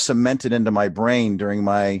really just cemented into my brain during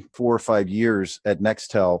my 4 or 5 years at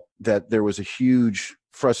Nextel that there was a huge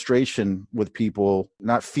frustration with people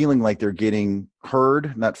not feeling like they're getting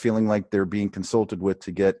heard, not feeling like they're being consulted with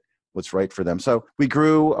to get what's right for them. So we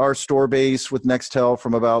grew our store base with Nextel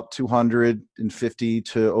from about 250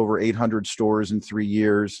 to over 800 stores in 3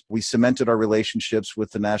 years. We cemented our relationships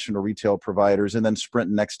with the national retail providers, and then Sprint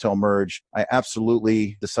and Nextel merged. I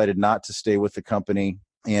absolutely decided not to stay with the company,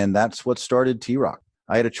 and that's what started T-Rock.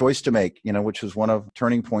 I had a choice to make, which was one of the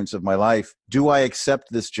turning points of my life. Do I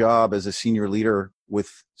accept this job as a senior leader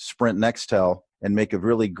with Sprint Nextel and make a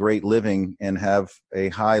really great living and have a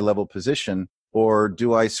high level position? Or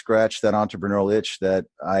do I scratch that entrepreneurial itch that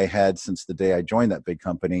I had since the day I joined that big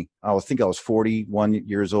company? I think I was 41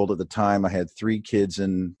 years old at the time. I had 3 kids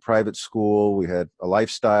in private school. We had a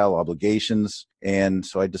lifestyle, obligations. And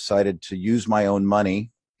so I decided to use my own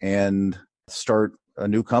money and start a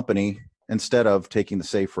new company instead of taking the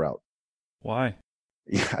safe route. Why?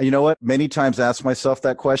 Yeah, you know what? Many times I ask myself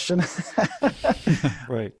that question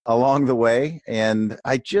right along the way. And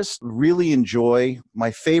I just really enjoy, my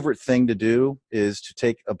favorite thing to do is to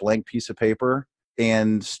take a blank piece of paper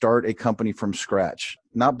and start a company from scratch.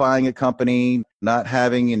 Not buying a company, not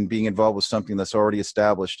having and being involved with something that's already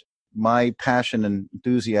established. My passion and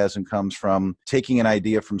enthusiasm comes from taking an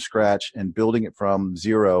idea from scratch and building it from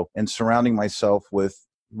zero and surrounding myself with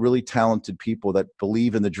really talented people that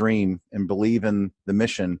believe in the dream and believe in the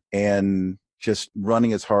mission and just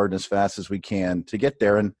running as hard and as fast as we can to get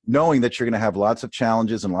there, and knowing that you're going to have lots of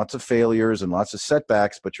challenges and lots of failures and lots of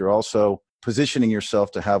setbacks, but you're also positioning yourself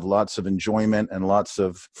to have lots of enjoyment and lots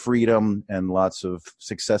of freedom and lots of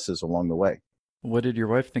successes along the way. What did your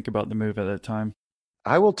wife think about the move at that time?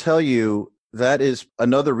 I will tell you, that is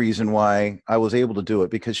another reason why I was able to do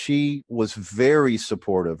it, because she was very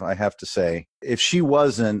supportive, I have to say. If she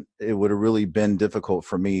wasn't, it would have really been difficult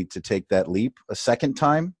for me to take that leap a second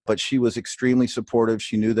time. But she was extremely supportive.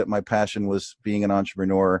 She knew that my passion was being an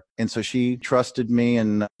entrepreneur. And so she trusted me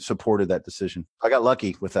and supported that decision. I got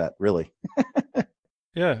lucky with that, really.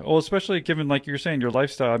 Yeah. Well, especially given, like you're saying, your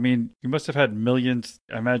lifestyle. I mean, you must have had millions,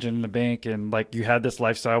 I imagine, in the bank, and like you had this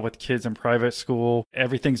lifestyle with kids in private school.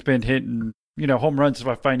 Everything's been hitting, home runs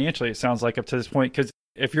financially, it sounds like, up to this point. Because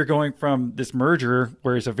If you're going from this merger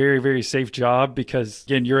where it's a very, very safe job because,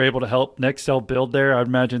 again, you're able to help Nextel build there, I'd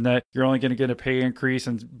imagine that you're only going to get a pay increase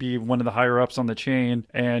and be one of the higher ups on the chain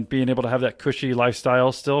and being able to have that cushy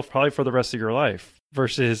lifestyle still probably for the rest of your life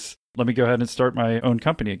versus let me go ahead and start my own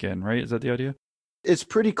company again, right? Is that the idea? It's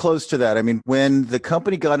pretty close to that. I mean, when the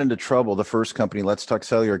company got into trouble, the first company, Let's Talk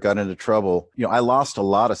Cellular, got into trouble, I lost a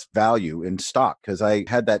lot of value in stock because I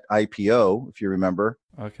had that IPO, if you remember.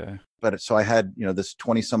 Okay. But so I had, this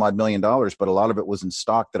 20 some odd $1 million, but a lot of it was in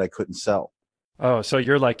stock that I couldn't sell. Oh, so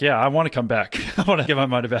you're like, yeah, I want to come back. I want to get my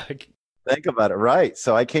money back. Think about it. Right.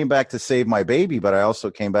 So I came back to save my baby, but I also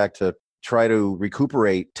came back to try to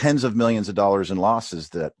recuperate tens of millions of dollars in losses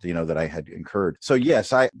that, that I had incurred. So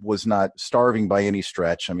yes, I was not starving by any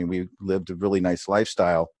stretch. I mean, we lived a really nice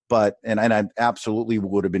lifestyle, and I absolutely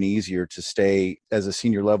would have been easier to stay as a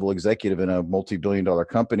senior level executive in a multi-billion-dollar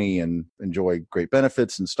company and enjoy great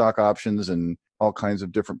benefits and stock options and all kinds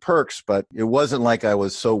of different perks. But it wasn't like I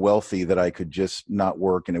was so wealthy that I could just not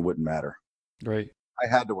work and it wouldn't matter. Right. I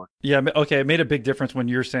had to work. Yeah. Okay. It made a big difference when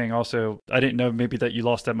you're saying also, I didn't know maybe that you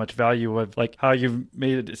lost that much value of like how you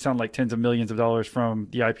made it sound like tens of millions of dollars from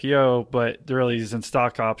the IPO, but there really isn't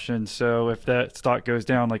stock options. So if that stock goes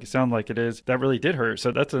down, like it sounds like it is, that really did hurt.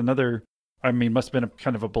 So that's another, must have been a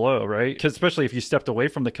kind of a blow, right? Because especially if you stepped away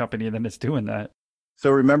from the company and then it's doing that. So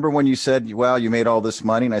remember when you said, wow, you made all this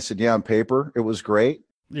money? And I said, yeah, on paper, it was great.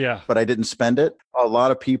 Yeah. But I didn't spend it. A lot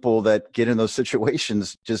of people that get in those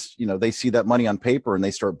situations just, they see that money on paper and they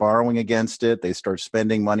start borrowing against it. They start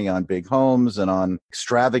spending money on big homes and on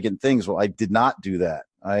extravagant things. Well, I did not do that.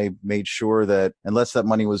 I made sure that unless that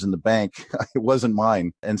money was in the bank, it wasn't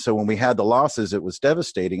mine. And so when we had the losses, it was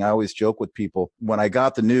devastating. I always joke with people when I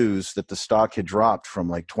got the news that the stock had dropped from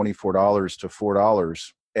like $24 to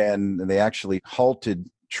 $4 and they actually halted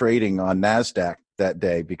trading on NASDAQ that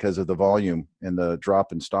day because of the volume and the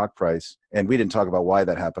drop in stock price. And we didn't talk about why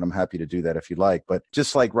that happened. I'm happy to do that if you'd like. But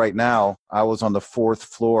just like right now, I was on the 4th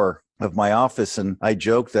floor of my office and I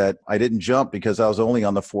joked that I didn't jump because I was only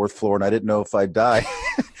on the 4th floor and I didn't know if I'd die.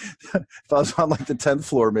 If I was on like the 10th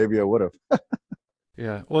floor, maybe I would have.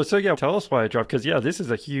 Yeah. Well, so yeah, tell us why it dropped. Because yeah, this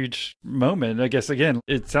is a huge moment. I guess, again,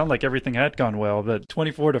 it sounded like everything had gone well, but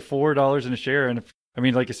 $24 to $4 in a share. And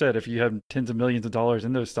like I said, if you have tens of millions of dollars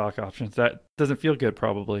in those stock options, that doesn't feel good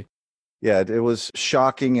probably. Yeah, it was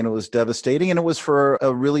shocking and it was devastating and it was for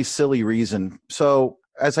a really silly reason. So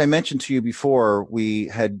as I mentioned to you before, we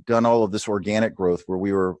had done all of this organic growth where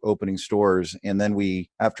we were opening stores. And then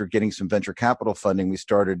after getting some venture capital funding, we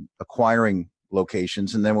started acquiring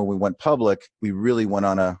locations. And then when we went public, we really went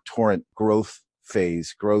on a torrent growth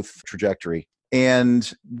trajectory. And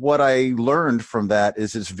what I learned from that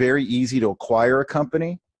is it's very easy to acquire a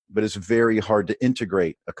company, but it's very hard to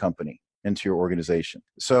integrate a company into your organization.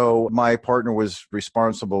 So my partner was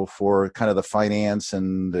responsible for kind of the finance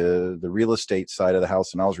and the real estate side of the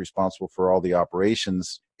house, and I was responsible for all the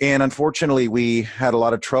operations. And unfortunately, we had a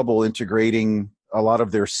lot of trouble integrating a lot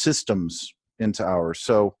of their systems into ours.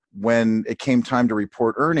 So when it came time to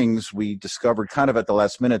report earnings, we discovered kind of at the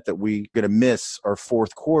last minute that we were going to miss our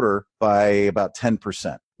 4th quarter by about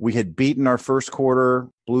 10%. We had beaten our 1st quarter,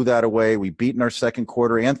 blew that away. We beaten our 2nd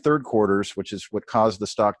quarter and 3rd quarters, which is what caused the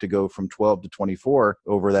stock to go from 12 to 24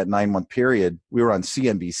 over that 9-month period. We were on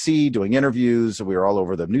CNBC doing interviews. We were all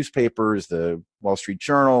over the newspapers, the Wall Street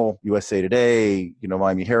Journal, USA Today,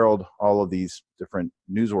 Miami Herald, all of these different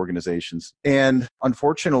news organizations. And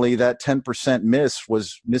unfortunately, that 10% miss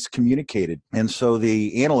was miscommunicated. And so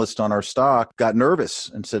the analyst on our stock got nervous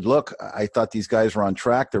and said, look, I thought these guys were on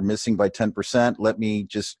track. They're missing by 10%. Let me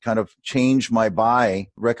just kind of change my buy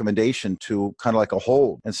recommendation to kind of like a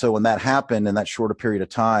hold. And so when that happened in that shorter period of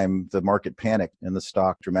time, the market panicked and the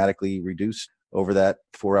stock dramatically reduced over that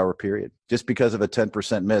 4-hour period, just because of a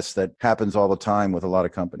 10% miss that happens all the time with a lot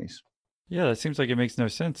of companies. Yeah, that seems like it makes no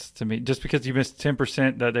sense to me. Just because you missed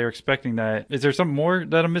 10% that they were expecting that. Is there something more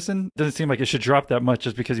that I'm missing? Doesn't seem like it should drop that much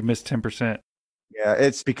just because you missed 10%. Yeah,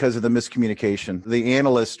 it's because of the miscommunication. The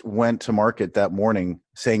analyst went to market that morning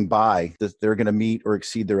saying buy, that they're going to meet or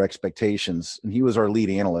exceed their expectations. And he was our lead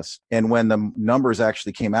analyst. And when the numbers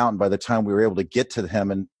actually came out, and by the time we were able to get to him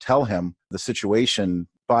and tell him the situation,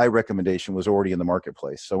 buy recommendation was already in the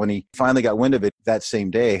marketplace. So when he finally got wind of it that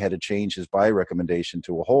same day, had to change his buy recommendation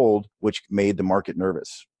to a hold, which made the market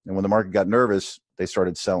nervous. And when the market got nervous, they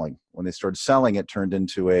started selling. When they started selling, it turned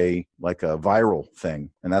into a viral thing.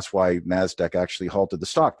 And that's why NASDAQ actually halted the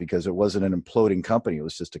stock, because it wasn't an imploding company. It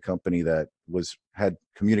was just a company that had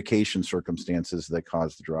communication circumstances that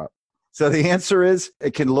caused the drop. So the answer is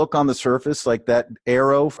it can look on the surface like that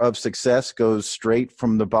arrow of success goes straight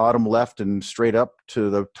from the bottom left and straight up to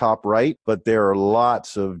the top right, but there are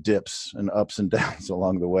lots of dips and ups and downs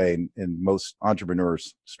along the way in most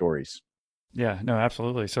entrepreneurs' stories. Yeah, no,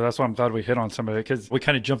 absolutely. So that's why I'm glad we hit on some of it because we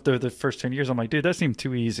kind of jumped through the first 10 years. I'm like, dude, that seemed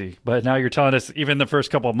too easy. But now you're telling us even the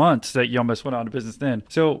first couple of months that you almost went out of business then.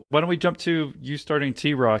 So why don't we jump to you starting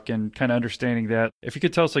T Rock and kind of understanding that? If you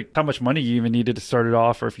could tell us like how much money you even needed to start it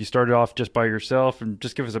off, or if you started off just by yourself and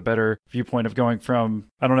just give us a better viewpoint of going from,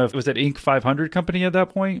 I don't know, if it was that Inc. 500 company at that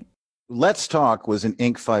point? Let's Talk was an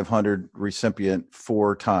Inc. 500 recipient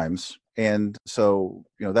 4 times. And so,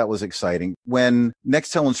 that was exciting. When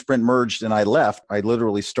Nextel and Sprint merged and I left, I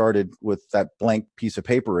literally started with that blank piece of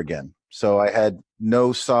paper again. So I had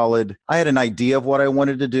I had an idea of what I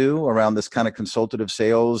wanted to do around this kind of consultative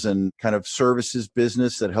sales and kind of services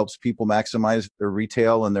business that helps people maximize their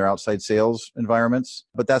retail and their outside sales environments.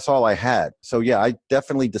 But that's all I had. So yeah, I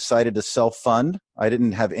definitely decided to self-fund. I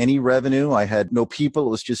didn't have any revenue. I had no people.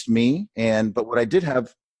 It was just me. But what I did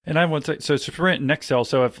have. And I would say, so Sprint and Nextel,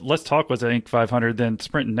 so if Let's Talk was an Inc. 500, then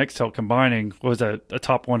Sprint and Nextel combining was a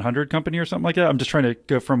top 100 company or something like that? I'm just trying to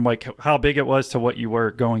go from like how big it was to what you were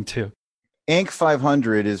going to. Inc.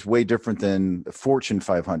 500 is way different than Fortune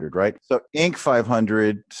 500, right? So Inc.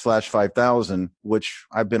 500/5000, which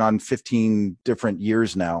I've been on 15 different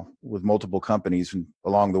years now with multiple companies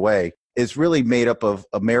along the way, is really made up of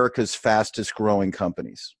America's fastest growing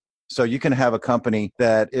companies. So you can have a company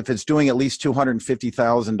that if it's doing at least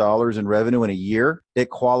 $250,000 in revenue in a year, it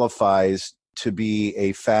qualifies to be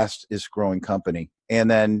a fastest growing company. And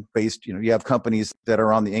then you have companies that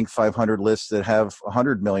are on the Inc. 500 list that have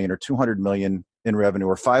 100 million or 200 million in revenue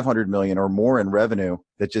or 500 million or more in revenue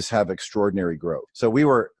that just have extraordinary growth. So we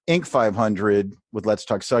were Inc. 500 with Let's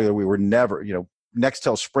Talk Cellular. We were never,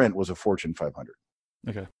 Nextel Sprint was a Fortune 500.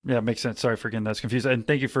 Okay. Yeah, it makes sense. Sorry for getting that's confused. And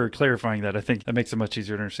thank you for clarifying that. I think that makes it much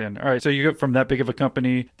easier to understand. All right. So you go from that big of a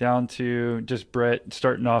company down to just Brett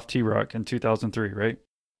starting off T Rock in 2003, right?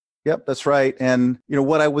 Yep, that's right. And,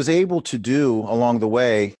 what I was able to do along the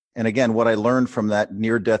way, and again, what I learned from that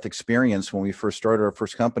near-death experience when we first started our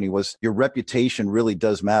first company was your reputation really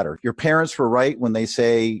does matter. Your parents were right when they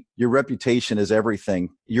say your reputation is everything.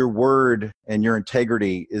 Your word and your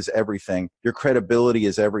integrity is everything. Your credibility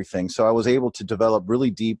is everything. So I was able to develop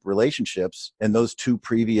really deep relationships in those two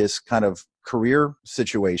previous kind of career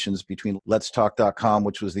situations between letstalk.com,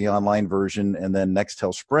 which was the online version, and then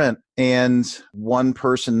Nextel Sprint. And one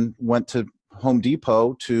person went to Home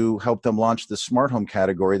Depot to help them launch the smart home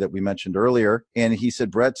category that we mentioned earlier. And he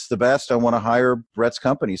said, Brett's the best. I want to hire Brett's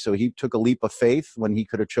company. So he took a leap of faith when he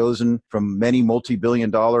could have chosen from many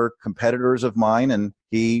multi-billion-dollar competitors of mine. And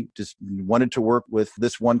he just wanted to work with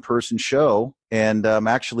this one person show and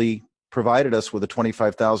actually provided us with a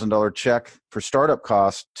 $25,000 check for startup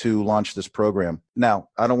costs to launch this program. Now,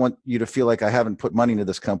 I don't want you to feel like I haven't put money into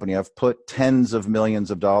this company. I've put tens of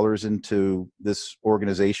millions of dollars into this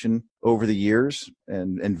organization over the years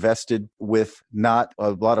and invested with not a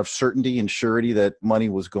lot of certainty and surety that money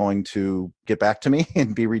was going to get back to me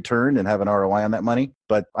and be returned and have an ROI on that money.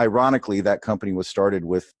 But ironically, that company was started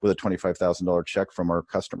with a $25,000 check from our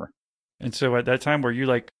customer. And so at that time, were you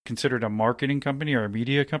like considered a marketing company or a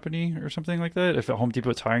media company or something like that? If Home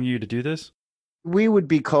Depot's hiring you to do this? We would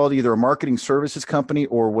be called either a marketing services company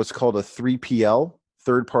or what's called a 3PL,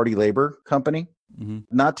 third-party labor company.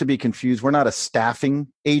 Mm-hmm. Not to be confused, we're not a staffing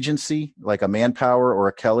agency like a Manpower or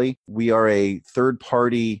a Kelly. We are a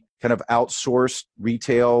third-party kind of outsourced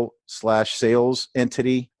retail/sales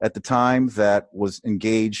entity at the time that was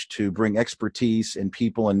engaged to bring expertise in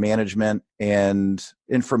people and management and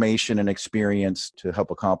information and experience to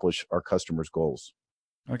help accomplish our customers' goals.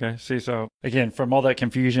 Okay. See, so again, from all that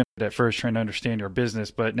confusion at first trying to understand your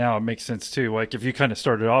business, but now it makes sense too. Like if you kind of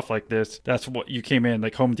started off like this, that's what you came in,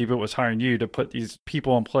 like Home Depot was hiring you to put these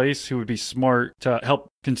people in place who would be smart to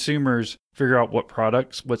help consumers figure out what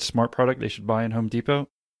smart product they should buy in Home Depot.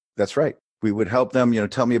 That's right. We would help them,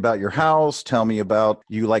 tell me about your house, tell me about,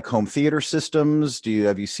 you like home theater systems?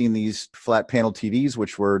 Have you seen these flat panel TVs,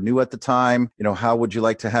 which were new at the time? How would you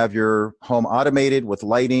like to have your home automated with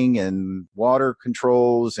lighting and water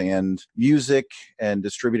controls and music and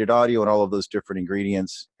distributed audio and all of those different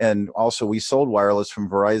ingredients? And also we sold wireless from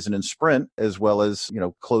Verizon and Sprint, as well as,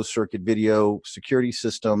 closed circuit video security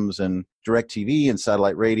systems and DirecTV and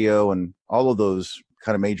satellite radio and all of those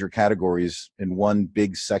kind of major categories in one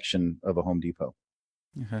big section of a Home Depot.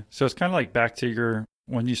 Okay. So it's kind of like back to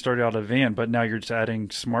when you started out a van, but now you're just adding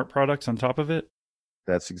smart products on top of it?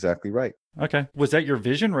 That's exactly right. Okay. Was that your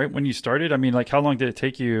vision right when you started? I mean, like, how long did it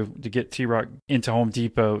take you to get T-Rock into Home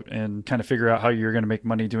Depot and kind of figure out how you're going to make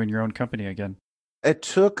money doing your own company again? It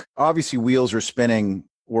took, obviously, wheels are spinning,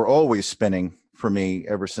 were always spinning for me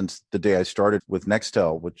ever since the day I started with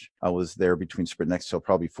Nextel, which I was there between Sprint and Nextel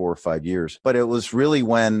probably 4 or 5 years. But it was really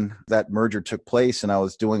when that merger took place and I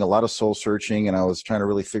was doing a lot of soul searching and I was trying to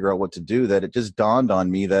really figure out what to do, that it just dawned on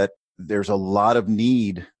me that there's a lot of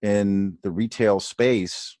need in the retail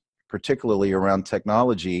space, particularly around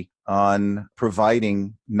technology, on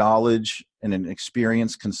providing knowledge and an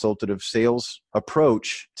experienced consultative sales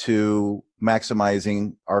approach to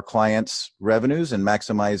maximizing our clients' revenues and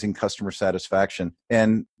maximizing customer satisfaction.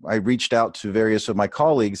 And I reached out to various of my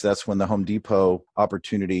colleagues. That's when the Home Depot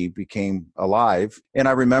opportunity became alive. And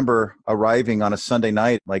I remember arriving on a Sunday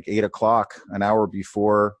night, like 8 o'clock, an hour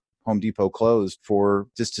before Home Depot closed, for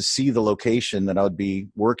just to see the location that I would be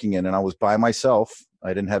working in. And I was by myself.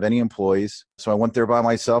 I didn't have any employees. So I went there by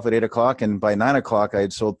myself at 8 o'clock. And by 9 o'clock, I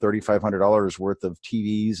had sold $3,500 worth of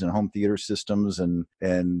TVs and home theater systems and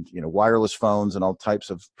wireless phones and all types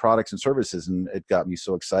of products and services. And it got me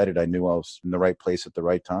so excited. I knew I was in the right place at the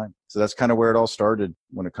right time. So that's kind of where it all started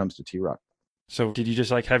when it comes to T-Rock. So did you just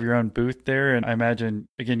like have your own booth there? And I imagine,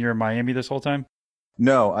 again, you're in Miami this whole time?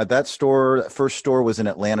 No, that first store was in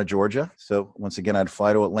Atlanta, Georgia. So once again, I'd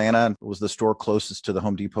fly to Atlanta. It was the store closest to the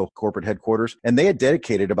Home Depot corporate headquarters. And they had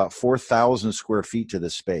dedicated about 4,000 square feet to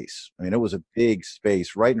this space. I mean, it was a big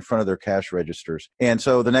space right in front of their cash registers. And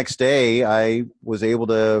so the next day, I was able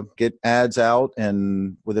to get ads out.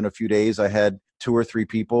 And within a few days, I had 2 or 3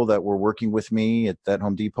 people that were working with me at that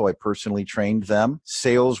Home Depot. I personally trained them.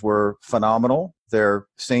 Sales were phenomenal. Their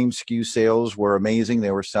same SKU sales were amazing.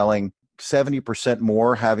 They were selling 70%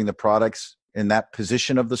 more, having the products in that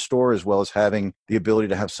position of the store, as well as having the ability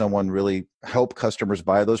to have someone really help customers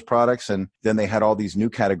buy those products. And then they had all these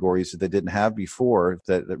new categories that they didn't have before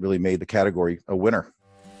that really made the category a winner.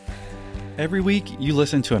 Every week, you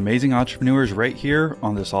listen to amazing entrepreneurs right here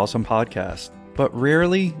on this awesome podcast. But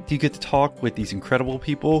rarely do you get to talk with these incredible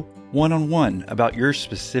people one-on-one about your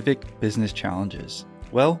specific business challenges.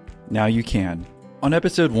 Well, now you can. On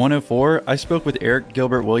episode 104, I spoke with Eric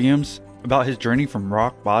Gilbert Williams about his journey from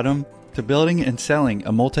rock bottom to building and selling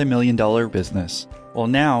a multi-million-dollar business. Well,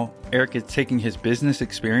 now Eric is taking his business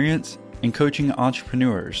experience and coaching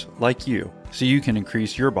entrepreneurs like you so you can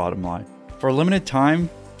increase your bottom line. For a limited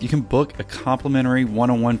time, you can book a complimentary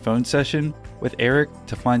one-on-one phone session with Eric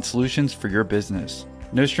to find solutions for your business.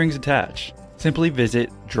 No strings attached. Simply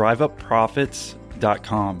visit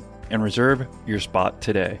driveupprofits.com and reserve your spot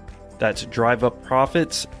today. That's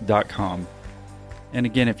driveupprofits.com. And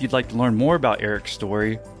again, if you'd like to learn more about Eric's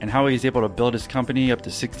story and how he's able to build his company up to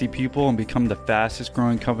 60 people and become the fastest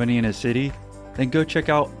growing company in his city, then go check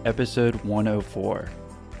out episode 104.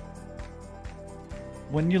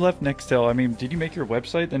 When you left Nextel, I mean, did you make your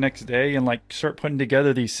website the next day and like start putting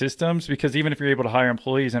together these systems? Because even if you're able to hire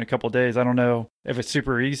employees in a couple of days, I don't know if it's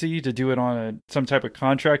super easy to do it on some type of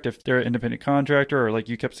contract, if they're an independent contractor or like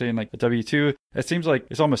you kept saying, like a W-2. It seems like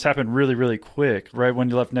it's almost happened really, really quick, right? When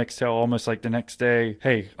you left Nextel, almost like the next day,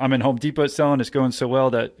 hey, I'm in Home Depot selling, it's going so well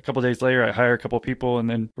that a couple of days later, I hire a couple of people and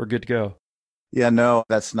then we're good to go. Yeah, no,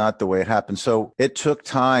 that's not the way it happened. So it took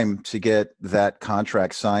time to get that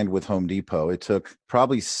contract signed with Home Depot. It took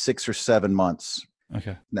probably 6 or 7 months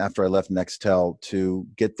after I left Nextel to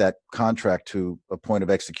get that contract to a point of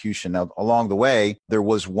execution. Now, along the way, there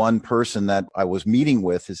was one person that I was meeting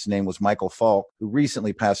with. His name was Michael Falk, who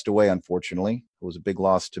recently passed away, unfortunately. It was a big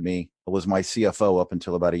loss to me. It was my CFO up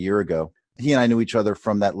until about a year ago. He and I knew each other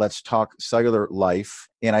from that Let's Talk Cellular life.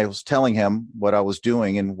 And I was telling him what I was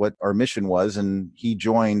doing and what our mission was. And he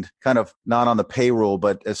joined kind of not on the payroll,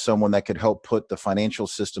 but as someone that could help put the financial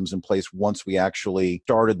systems in place once we actually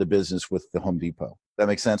started the business with the Home Depot. That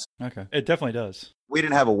makes sense? Okay. It definitely does. We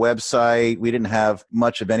didn't have a website. We didn't have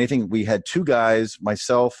much of anything. We had 2 guys,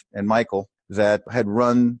 myself and Michael, that had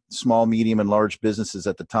run small, medium, and large businesses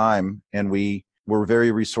at the time. And we were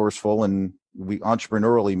very resourceful and we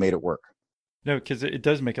entrepreneurially made it work. No, because it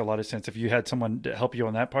does make a lot of sense if you had someone to help you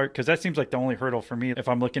on that part, because that seems like the only hurdle for me if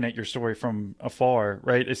I'm looking at your story from afar,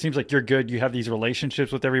 right? It seems like you're good. You have these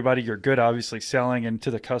relationships with everybody. You're good, obviously, selling and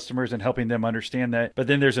to the customers and helping them understand that. But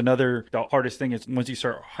then there's the hardest thing is once you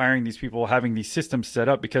start hiring these people, having these systems set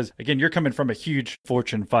up, because again, you're coming from a huge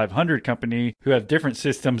Fortune 500 company who have different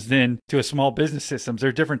systems than to a small business systems. There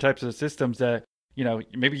are different types of systems that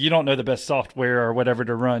maybe you don't know the best software or whatever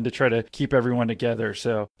to run to try to keep everyone together.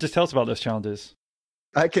 So just tell us about those challenges.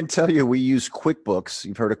 I can tell you we use QuickBooks.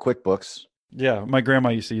 You've heard of QuickBooks. Yeah, my grandma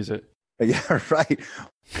used to use it. Yeah, right.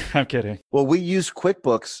 I'm kidding. Well, we used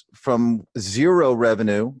QuickBooks from zero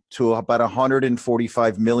revenue to about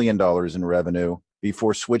 $145 million in revenue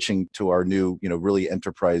before switching to our new, really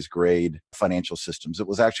enterprise grade financial systems. It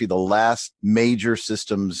was actually the last major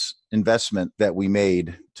systems investment that we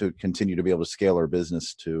made to continue to be able to scale our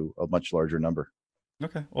business to a much larger number.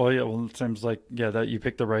 Okay. Well, yeah. Well, it seems like, yeah, that you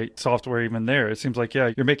picked the right software even there. It seems like,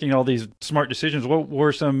 yeah, you're making all these smart decisions. What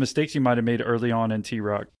were some mistakes you might have made early on in T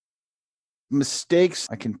Rock? Mistakes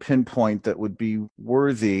I can pinpoint that would be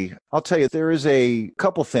worthy. I'll tell you, there is a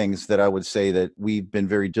couple things that I would say that we've been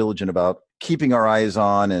very diligent about keeping our eyes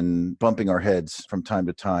on and bumping our heads from time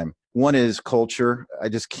to time. One is culture. I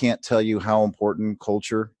just can't tell you how important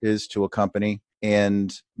culture is to a company,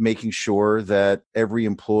 and making sure that every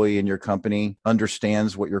employee in your company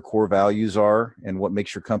understands what your core values are and what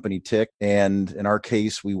makes your company tick. And in our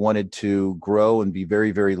case, we wanted to grow and be very,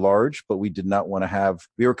 very large, but we did not want to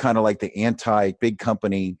we were kind of like the anti big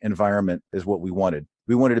company environment is what we wanted.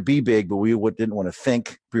 We wanted to be big, but we didn't want to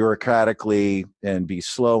think bureaucratically and be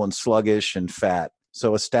slow and sluggish and fat.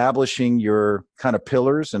 So establishing your kind of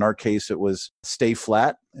pillars, in our case, it was stay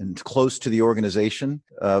flat and close to the organization.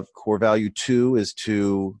 Core value 2 is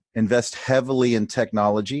to invest heavily in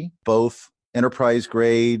technology, both enterprise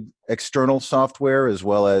grade external software as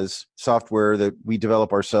well as software that we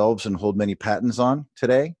develop ourselves and hold many patents on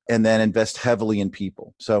today, and then invest heavily in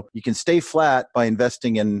people. So you can stay flat by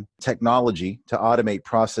investing in technology to automate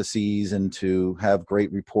processes and to have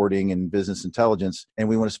great reporting and business intelligence. And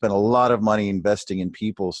we want to spend a lot of money investing in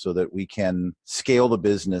people so that we can scale the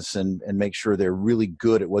business and make sure they're really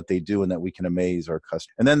good at what they do and that we can amaze our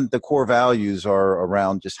customers. And then the core values are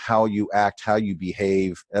around just how you act, how you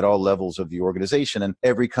behave at all levels of the organization. And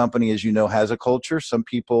every company, as you know, has a culture. Some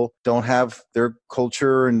people don't have their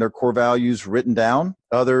culture and their core values written down.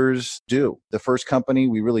 Others do. The first company,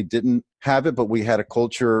 we really didn't have it, but we had a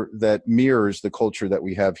culture that mirrors the culture that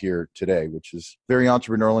we have here today, which is very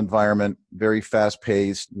entrepreneurial environment, very fast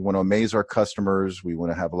paced. We want to amaze our customers. We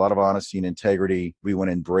want to have a lot of honesty and integrity. We want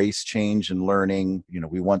to embrace change and learning.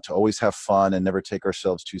 We want to always have fun and never take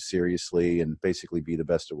ourselves too seriously and basically be the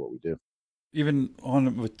best at what we do. Even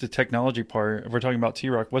on with the technology part, if we're talking about T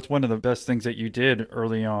Rock, what's one of the best things that you did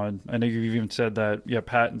early on? I know you've even said that you have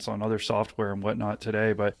patents on other software and whatnot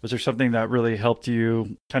today, but was there something that really helped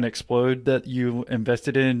you kind of explode that you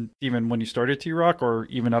invested in even when you started T Rock, or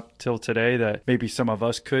even up till today, that maybe some of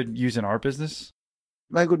us could use in our business?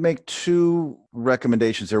 I would make two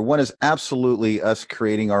recommendations there. One is absolutely us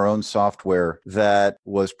creating our own software that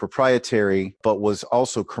was proprietary, but was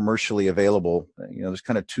also commercially available. There's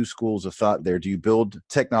kind of two schools of thought there. Do you build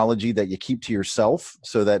technology that you keep to yourself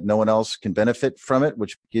so that no one else can benefit from it,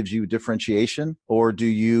 which gives you differentiation? Or do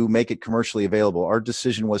you make it commercially available? Our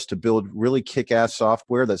decision was to build really kick-ass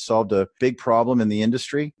software that solved a big problem in the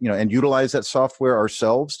industry, and utilize that software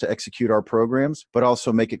ourselves to execute our programs, but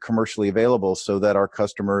also make it commercially available so that our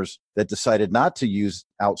customers that decided not to use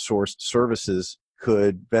outsourced services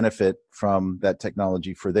could benefit from that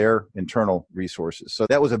technology for their internal resources. So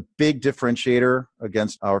that was a big differentiator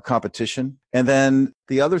against our competition. And then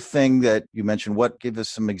the other thing that you mentioned, give us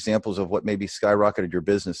some examples of what maybe skyrocketed your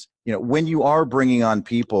business. When you are bringing on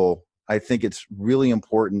people, I think it's really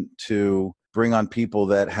important to bring on people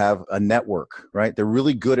that have a network, right? They're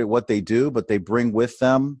really good at what they do, but they bring with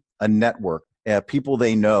them a network, people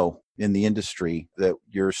they know in the industry that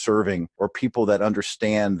you're serving, or people that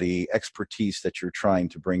understand the expertise that you're trying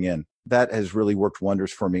to bring in. That has really worked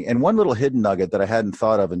wonders for me. And one little hidden nugget that I hadn't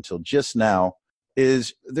thought of until just now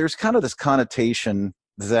is there's kind of this connotation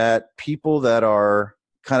that people that are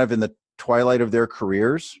kind of in the twilight of their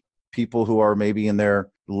careers, people who are maybe in their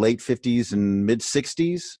late 50s and mid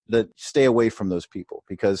 60s, that stay away from those people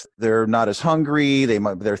because they're not as hungry.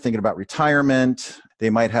 They're thinking about retirement. They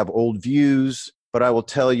might have old views. But I will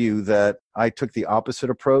tell you that I took the opposite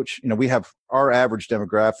approach. We have our average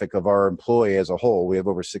demographic of our employee as a whole. We have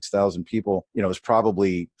over 6,000 people, is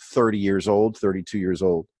probably 30 years old, 32 years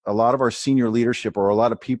old. A lot of our senior leadership, or a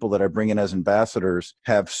lot of people that I bring in as ambassadors,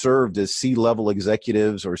 have served as C-level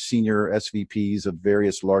executives or senior SVPs of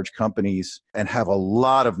various large companies and have a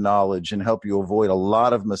lot of knowledge and help you avoid a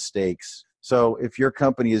lot of mistakes. So if your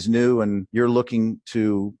company is new and you're looking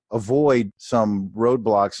to avoid some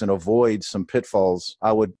roadblocks and avoid some pitfalls,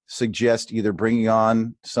 I would suggest either bringing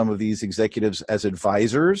on some of these executives as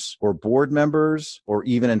advisors or board members, or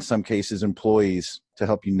even in some cases employees, to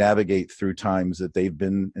help you navigate through times that they've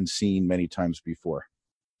been and seen many times before.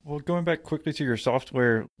 Well, going back quickly to your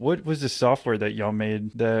software, what was the software that y'all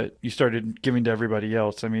made that you started giving to everybody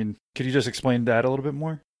else? I mean, could you just explain that a little bit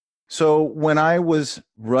more? So when I was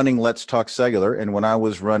running Let's Talk Cellular and when I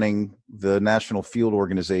was running the national field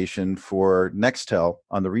organization for Nextel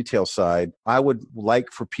on the retail side, I would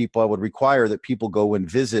require that people go and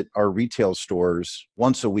visit our retail stores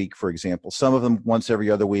once a week, for example, some of them once every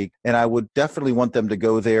other week. And I would definitely want them to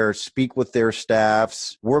go there, speak with their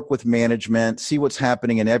staffs, work with management, see what's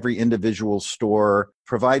happening in every individual store,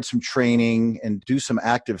 provide some training and do some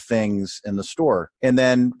active things in the store. And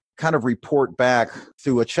then kind of report back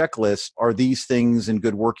through a checklist, are these things in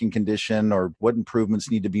good working condition or what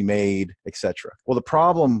improvements need to be made, et cetera. Well, the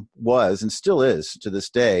problem was, and still is to this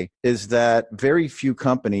day, is that very few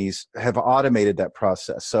companies have automated that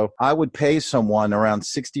process. So I would pay someone around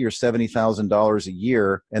 $60,000 or $70,000 a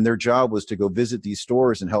year, and their job was to go visit these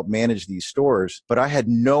stores and help manage these stores. But I had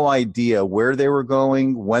no idea where they were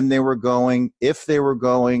going, when they were going, if they were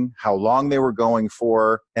going, how long they were going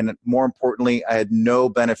for, and more importantly, I had no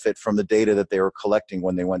benefit from the data that they were collecting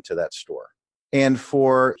when they went to that store. And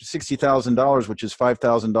for $60,000, which is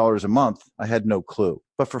 $5,000 a month, I had no clue.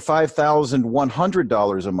 But for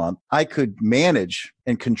 $5,100 a month, I could manage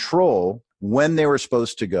and control when they were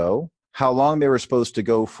supposed to go, how long they were supposed to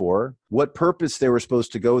go for, what purpose they were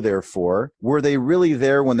supposed to go there for, were they really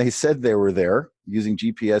there when they said they were there, using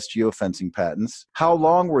GPS geofencing patents, how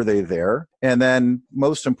long were they there, and then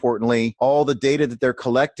most importantly, all the data that they're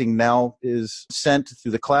collecting now is sent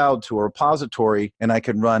through the cloud to a repository, and I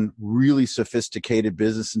can run really sophisticated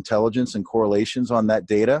business intelligence and correlations on that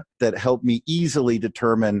data that help me easily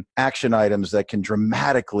determine action items that can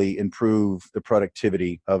dramatically improve the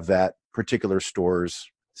productivity of that particular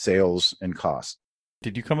store's sales and cost.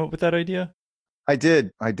 Did you come up with that idea? I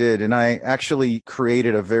did. And I actually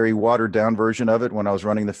created a very watered down version of it when I was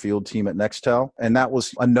running the field team at Nextel. And that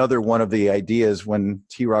was another one of the ideas when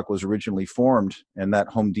T-Rock was originally formed, and that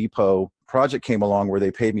Home Depot project came along where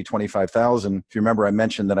they paid me $25,000. If you remember, I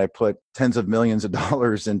mentioned that I put tens of millions of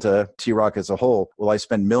dollars into T-Rock as a whole. Well, I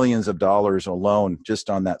spent millions of dollars alone just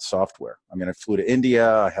on that software. I mean, I flew to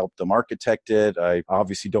India. I helped them architect it. I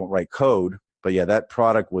obviously don't write code. But yeah, that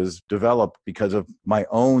product was developed because of my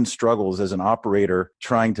own struggles as an operator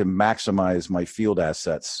trying to maximize my field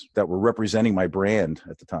assets that were representing my brand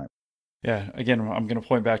at the time. Yeah, again, I'm going to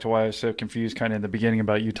point back to why I was so confused kind of in the beginning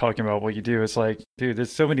about you talking about what you do. It's like, dude,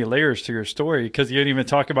 there's so many layers to your story because you didn't even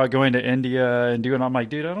talk about going to India and doing. I'm like,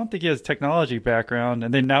 dude, I don't think he has a technology background.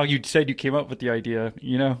 And then now you said you came up with the idea,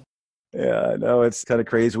 you know? Yeah, no, it's kind of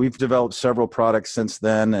crazy. We've developed several products since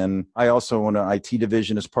then. And I also own an IT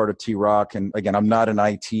division as part of T-Rock. And again, I'm not an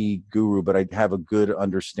IT guru, but I have a good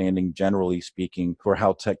understanding, generally speaking, for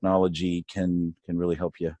how technology can really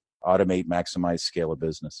help you automate, maximize scale of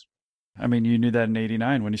business. I mean, you knew that in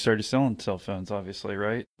 '89 when you started selling cell phones, obviously,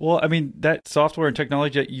 right? Well, I mean, that software and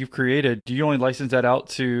technology that you've created, do you only license that out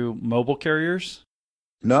to mobile carriers?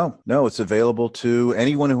 No, it's available to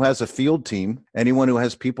anyone who has a field team, anyone who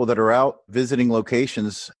has people that are out visiting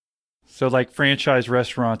locations. So like franchise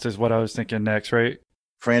restaurants is what I was thinking next, right?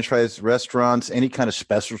 Franchise restaurants, any kind of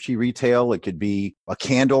specialty retail. It could be a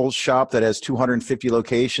candle shop that has 250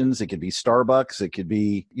 locations. It could be Starbucks. It could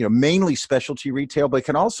be, mainly specialty retail, but it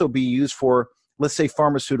can also be used for, let's say,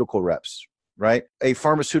 pharmaceutical reps. Right? A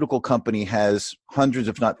pharmaceutical company has hundreds,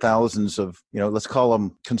 if not thousands of, let's call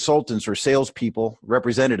them consultants or salespeople,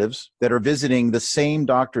 representatives that are visiting the same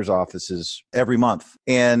doctor's offices every month.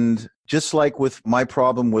 And just like with my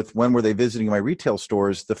problem with when were they visiting my retail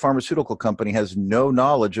stores, the pharmaceutical company has no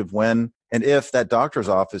knowledge of when and if that doctor's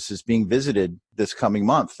office is being visited this coming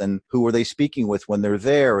month, and who are they speaking with when they're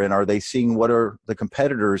there, and are they seeing what are the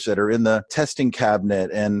competitors that are in the testing cabinet,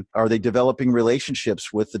 and are they developing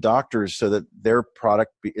relationships with the doctors so that their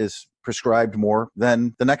product is prescribed more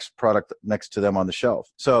than the next product next to them on the shelf.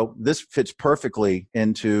 So this fits perfectly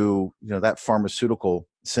into that pharmaceutical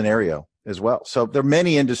scenario as well. So there are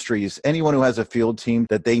many industries, anyone who has a field team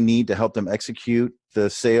that they need to help them execute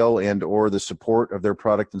the sale and or the support of their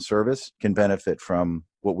product and service can benefit from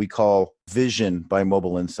what we call Vision by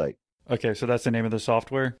Mobile Insight. Okay, so that's the name of the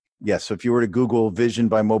software? Yes. So if you were to Google Vision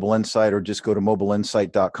by Mobile Insight or just go to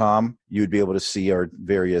mobileinsight.com, you'd be able to see our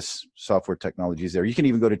various software technologies there. You can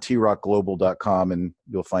even go to trockglobal.com and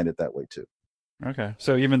you'll find it that way too. Okay.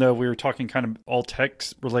 So even though we were talking kind of all tech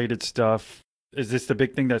related stuff, is this the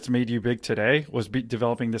big thing that's made you big today? Was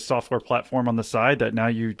developing this software platform on the side that now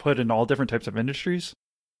you put in all different types of industries?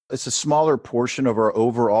 It's a smaller portion of our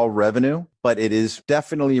overall revenue, but it is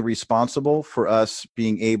definitely responsible for us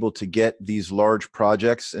being able to get these large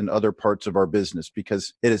projects in other parts of our business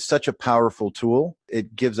because it is such a powerful tool.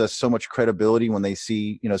 It gives us so much credibility when they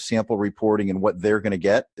see, sample reporting and what they're going to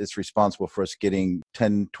get. It's responsible for us getting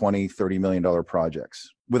 10, 20, $30 million projects.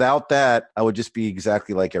 Without that, I would just be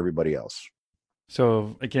exactly like everybody else.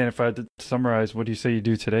 So again, if I had to summarize, what do you say you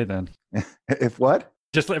do today then? If what?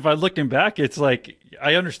 Just if I looking back, it's like,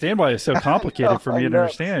 I understand why it's so complicated for me to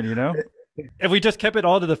understand, If we just kept it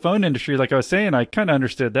all to the phone industry, like I was saying, I kind of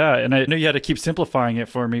understood that. And I know you had to keep simplifying it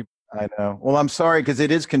for me. I know. Well, I'm sorry because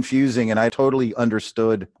it is confusing and I totally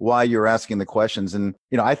understood why you're asking the questions. And,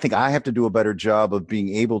 I think I have to do a better job of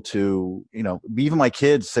being able to, even my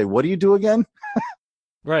kids say, what do you do again?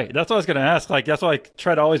 Right. That's what I was going to ask. Like, that's why I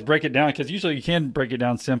try to always break it down because usually you can break it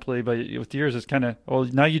down simply, but with yours, it's kind of, well,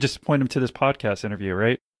 now you just point them to this podcast interview,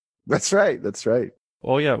 right? That's right. That's right.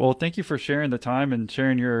 Well, yeah. Well, thank you for sharing the time and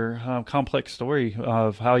sharing your complex story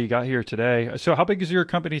of how you got here today. So how big is your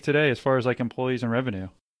company today as far as like employees and revenue?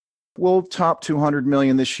 We'll top 200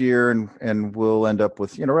 million this year and we'll end up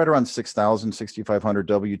with, right around 6,000, 6,500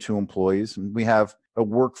 W-2 employees. And we have a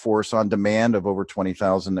workforce on demand of over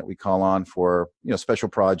 20,000 that we call on for, special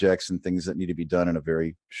projects and things that need to be done in a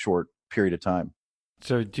very short period of time.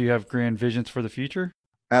 So do you have grand visions for the future?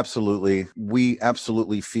 Absolutely. We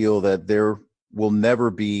absolutely feel that there will never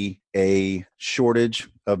be a shortage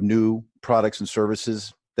of new products and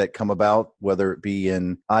services that come about, whether it be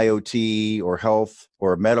in IoT or health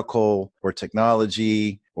or medical or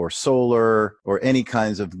technology or solar or any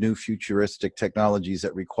kinds of new futuristic technologies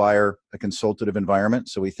that require a consultative environment.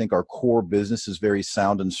 So we think our core business is very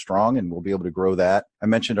sound and strong, and we'll be able to grow that. I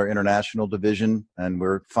mentioned our international division, and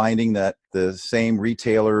we're finding that the same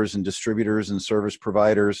retailers and distributors and service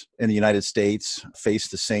providers in the United States face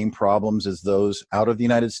the same problems as those out of the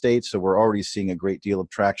United States. So we're already seeing a great deal of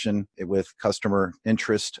traction with customer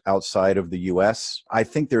interest outside of the US. I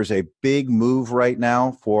think there's a big move right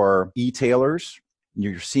now for e-tailers.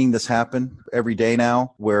 You're seeing this happen every day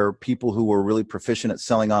now where people who are really proficient at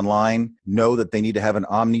selling online know that they need to have an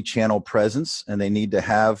omni-channel presence and they need to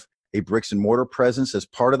have a bricks and mortar presence as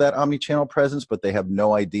part of that omni-channel presence, but they have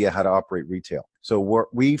no idea how to operate retail. So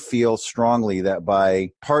we feel strongly that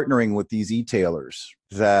by partnering with these e-tailers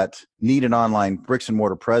that need an online bricks and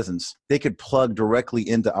mortar presence, they could plug directly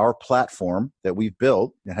into our platform that we've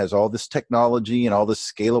built. It has all this technology and all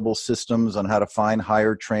this scalable systems on how to find,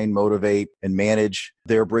 hire, train, motivate, and manage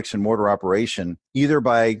their bricks and mortar operation, either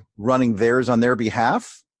by running theirs on their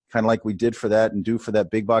behalf, kind of like we did for that and do for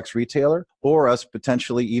that big box retailer, or us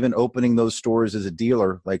potentially even opening those stores as a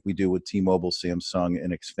dealer like we do with T-Mobile, Samsung,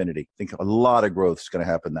 and Xfinity. I think a lot of growth is going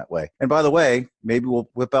to happen that way. And by the way, maybe we'll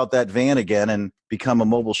whip out that van again and become a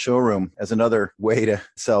mobile showroom as another way to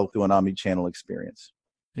sell through an omni-channel experience.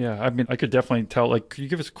 Yeah, I mean, I could definitely tell. Like, could you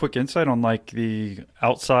give us a quick insight on like the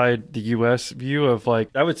outside the U.S. view of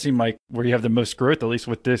like, that would seem like where you have the most growth, at least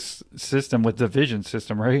with this system, with the vision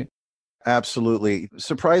system, right? Absolutely.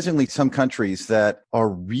 Surprisingly, some countries that are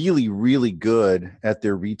really, really good at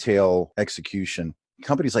their retail execution.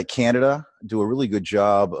 Companies like Canada do a really good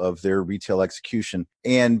job of their retail execution.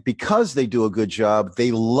 And because they do a good job,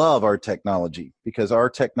 they love our technology because our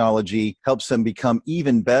technology helps them become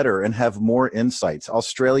even better and have more insights.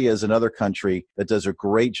 Australia is another country that does a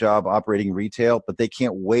great job operating retail, but they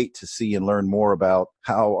can't wait to see and learn more about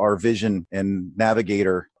how our Vision and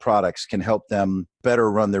Navigator products can help them better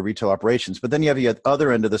run their retail operations. But then you have the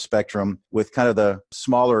other end of the spectrum with kind of the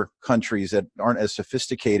smaller countries that aren't as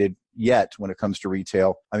sophisticated yet when it comes to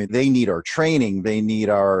retail. I mean, they need our training. They need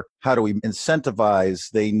our, how do we incentivize?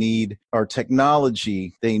 They need our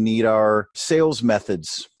technology. They need our sales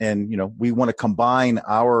methods. And, we want to combine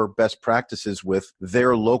our best practices with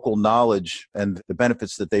their local knowledge and the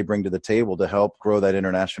benefits that they bring to the table to help grow that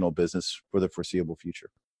international business for the foreseeable future.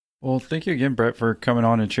 Well, thank you again, Brett, for coming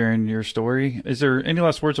on and sharing your story. Is there any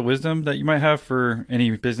last words of wisdom that you might have for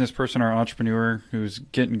any business person or entrepreneur who's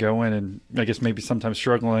getting going and I guess maybe sometimes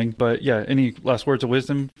struggling? But yeah, any last words of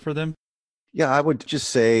wisdom for them? Yeah, I would just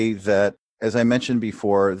say that, as I mentioned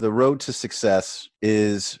before, the road to success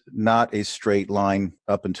is not a straight line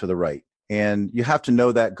up and to the right. And you have to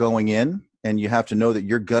know that going in. And you have to know that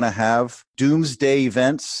you're going to have doomsday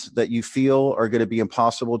events that you feel are going to be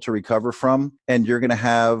impossible to recover from. And you're going to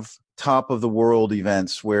have top of the world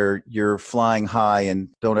events where you're flying high and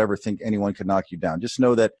don't ever think anyone can knock you down. Just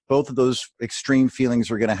know that both of those extreme feelings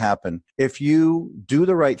are going to happen. If you do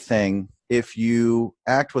the right thing, if you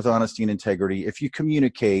act with honesty and integrity, if you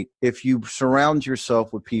communicate, if you surround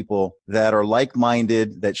yourself with people that are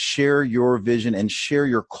like-minded, that share your vision and share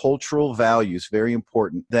your cultural values, very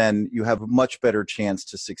important, then you have a much better chance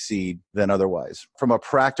to succeed than otherwise. From a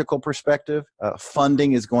practical perspective,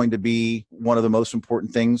 funding is going to be one of the most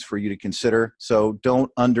important things for you to consider. So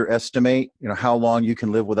don't underestimate, how long you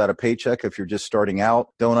can live without a paycheck if you're just starting out.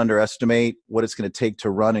 Don't underestimate what it's going to take to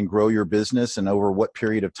run and grow your business and over what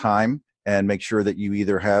period of time, and make sure that you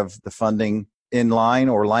either have the funding in line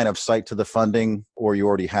or line of sight to the funding, or you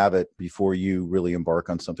already have it before you really embark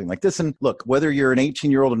on something like this. And look, whether you're an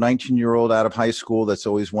 18-year-old or 19-year-old out of high school that's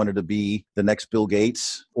always wanted to be the next Bill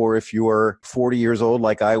Gates, or if you're 40 years old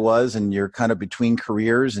like I was and you're kind of between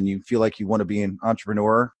careers and you feel like you want to be an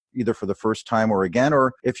entrepreneur, either for the first time or again,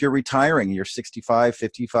 or if you're retiring, you're 65,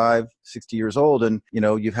 55, 60 years old, and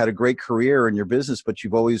you've had a great career in your business, but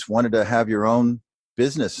you've always wanted to have your own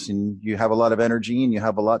business and you have a lot of energy and you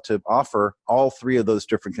have a lot to offer. All three of those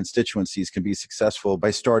different constituencies can be successful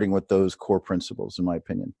by starting with those core principles, in my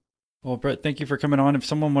opinion. Well, Brett, thank you for coming on. If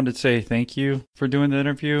someone wanted to say thank you for doing the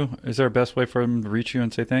interview, is there a best way for them to reach you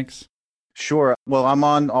and say thanks? Sure. Well, I'm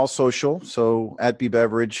on all social. So at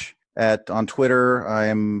bbeverage on Twitter, I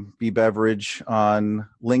am bbeverage on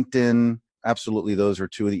LinkedIn. Absolutely. Those are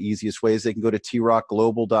two of the easiest ways. They can go to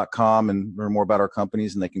trockglobal.com and learn more about our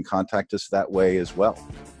companies, and they can contact us that way as well.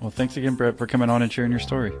 Well, thanks again, Brett, for coming on and sharing your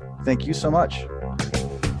story. Thank you so much.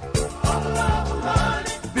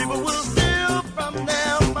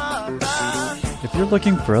 If you're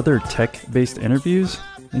looking for other tech-based interviews,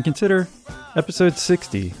 then consider episode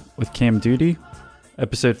 60 with Cam Duty,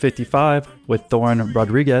 episode 55 with Thorne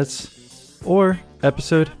Rodriguez, or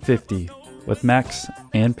episode 50 with Max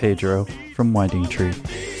and Pedro from Winding Tree.